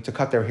person to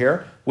cut their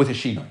hair with a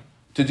shinoi.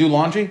 To do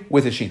laundry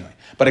with a shinoi.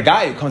 But a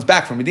guy who comes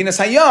back from Medina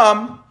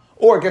Sayyam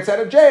or gets out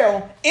of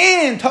jail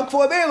in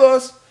Takfu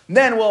Avelos,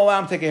 then we'll allow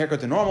him to take a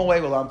haircut the normal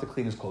way, we'll allow him to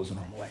clean his clothes the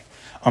normal way.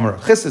 Amar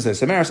Chisda says,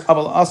 Semeris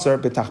Avel Aser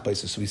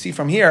B'Tachbaisis. So we see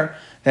from here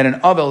that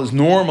an Avel is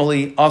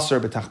normally Aser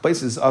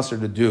B'Tachbaisis, is Aser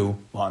to do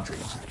laundry.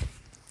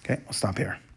 Okay, we'll stop here.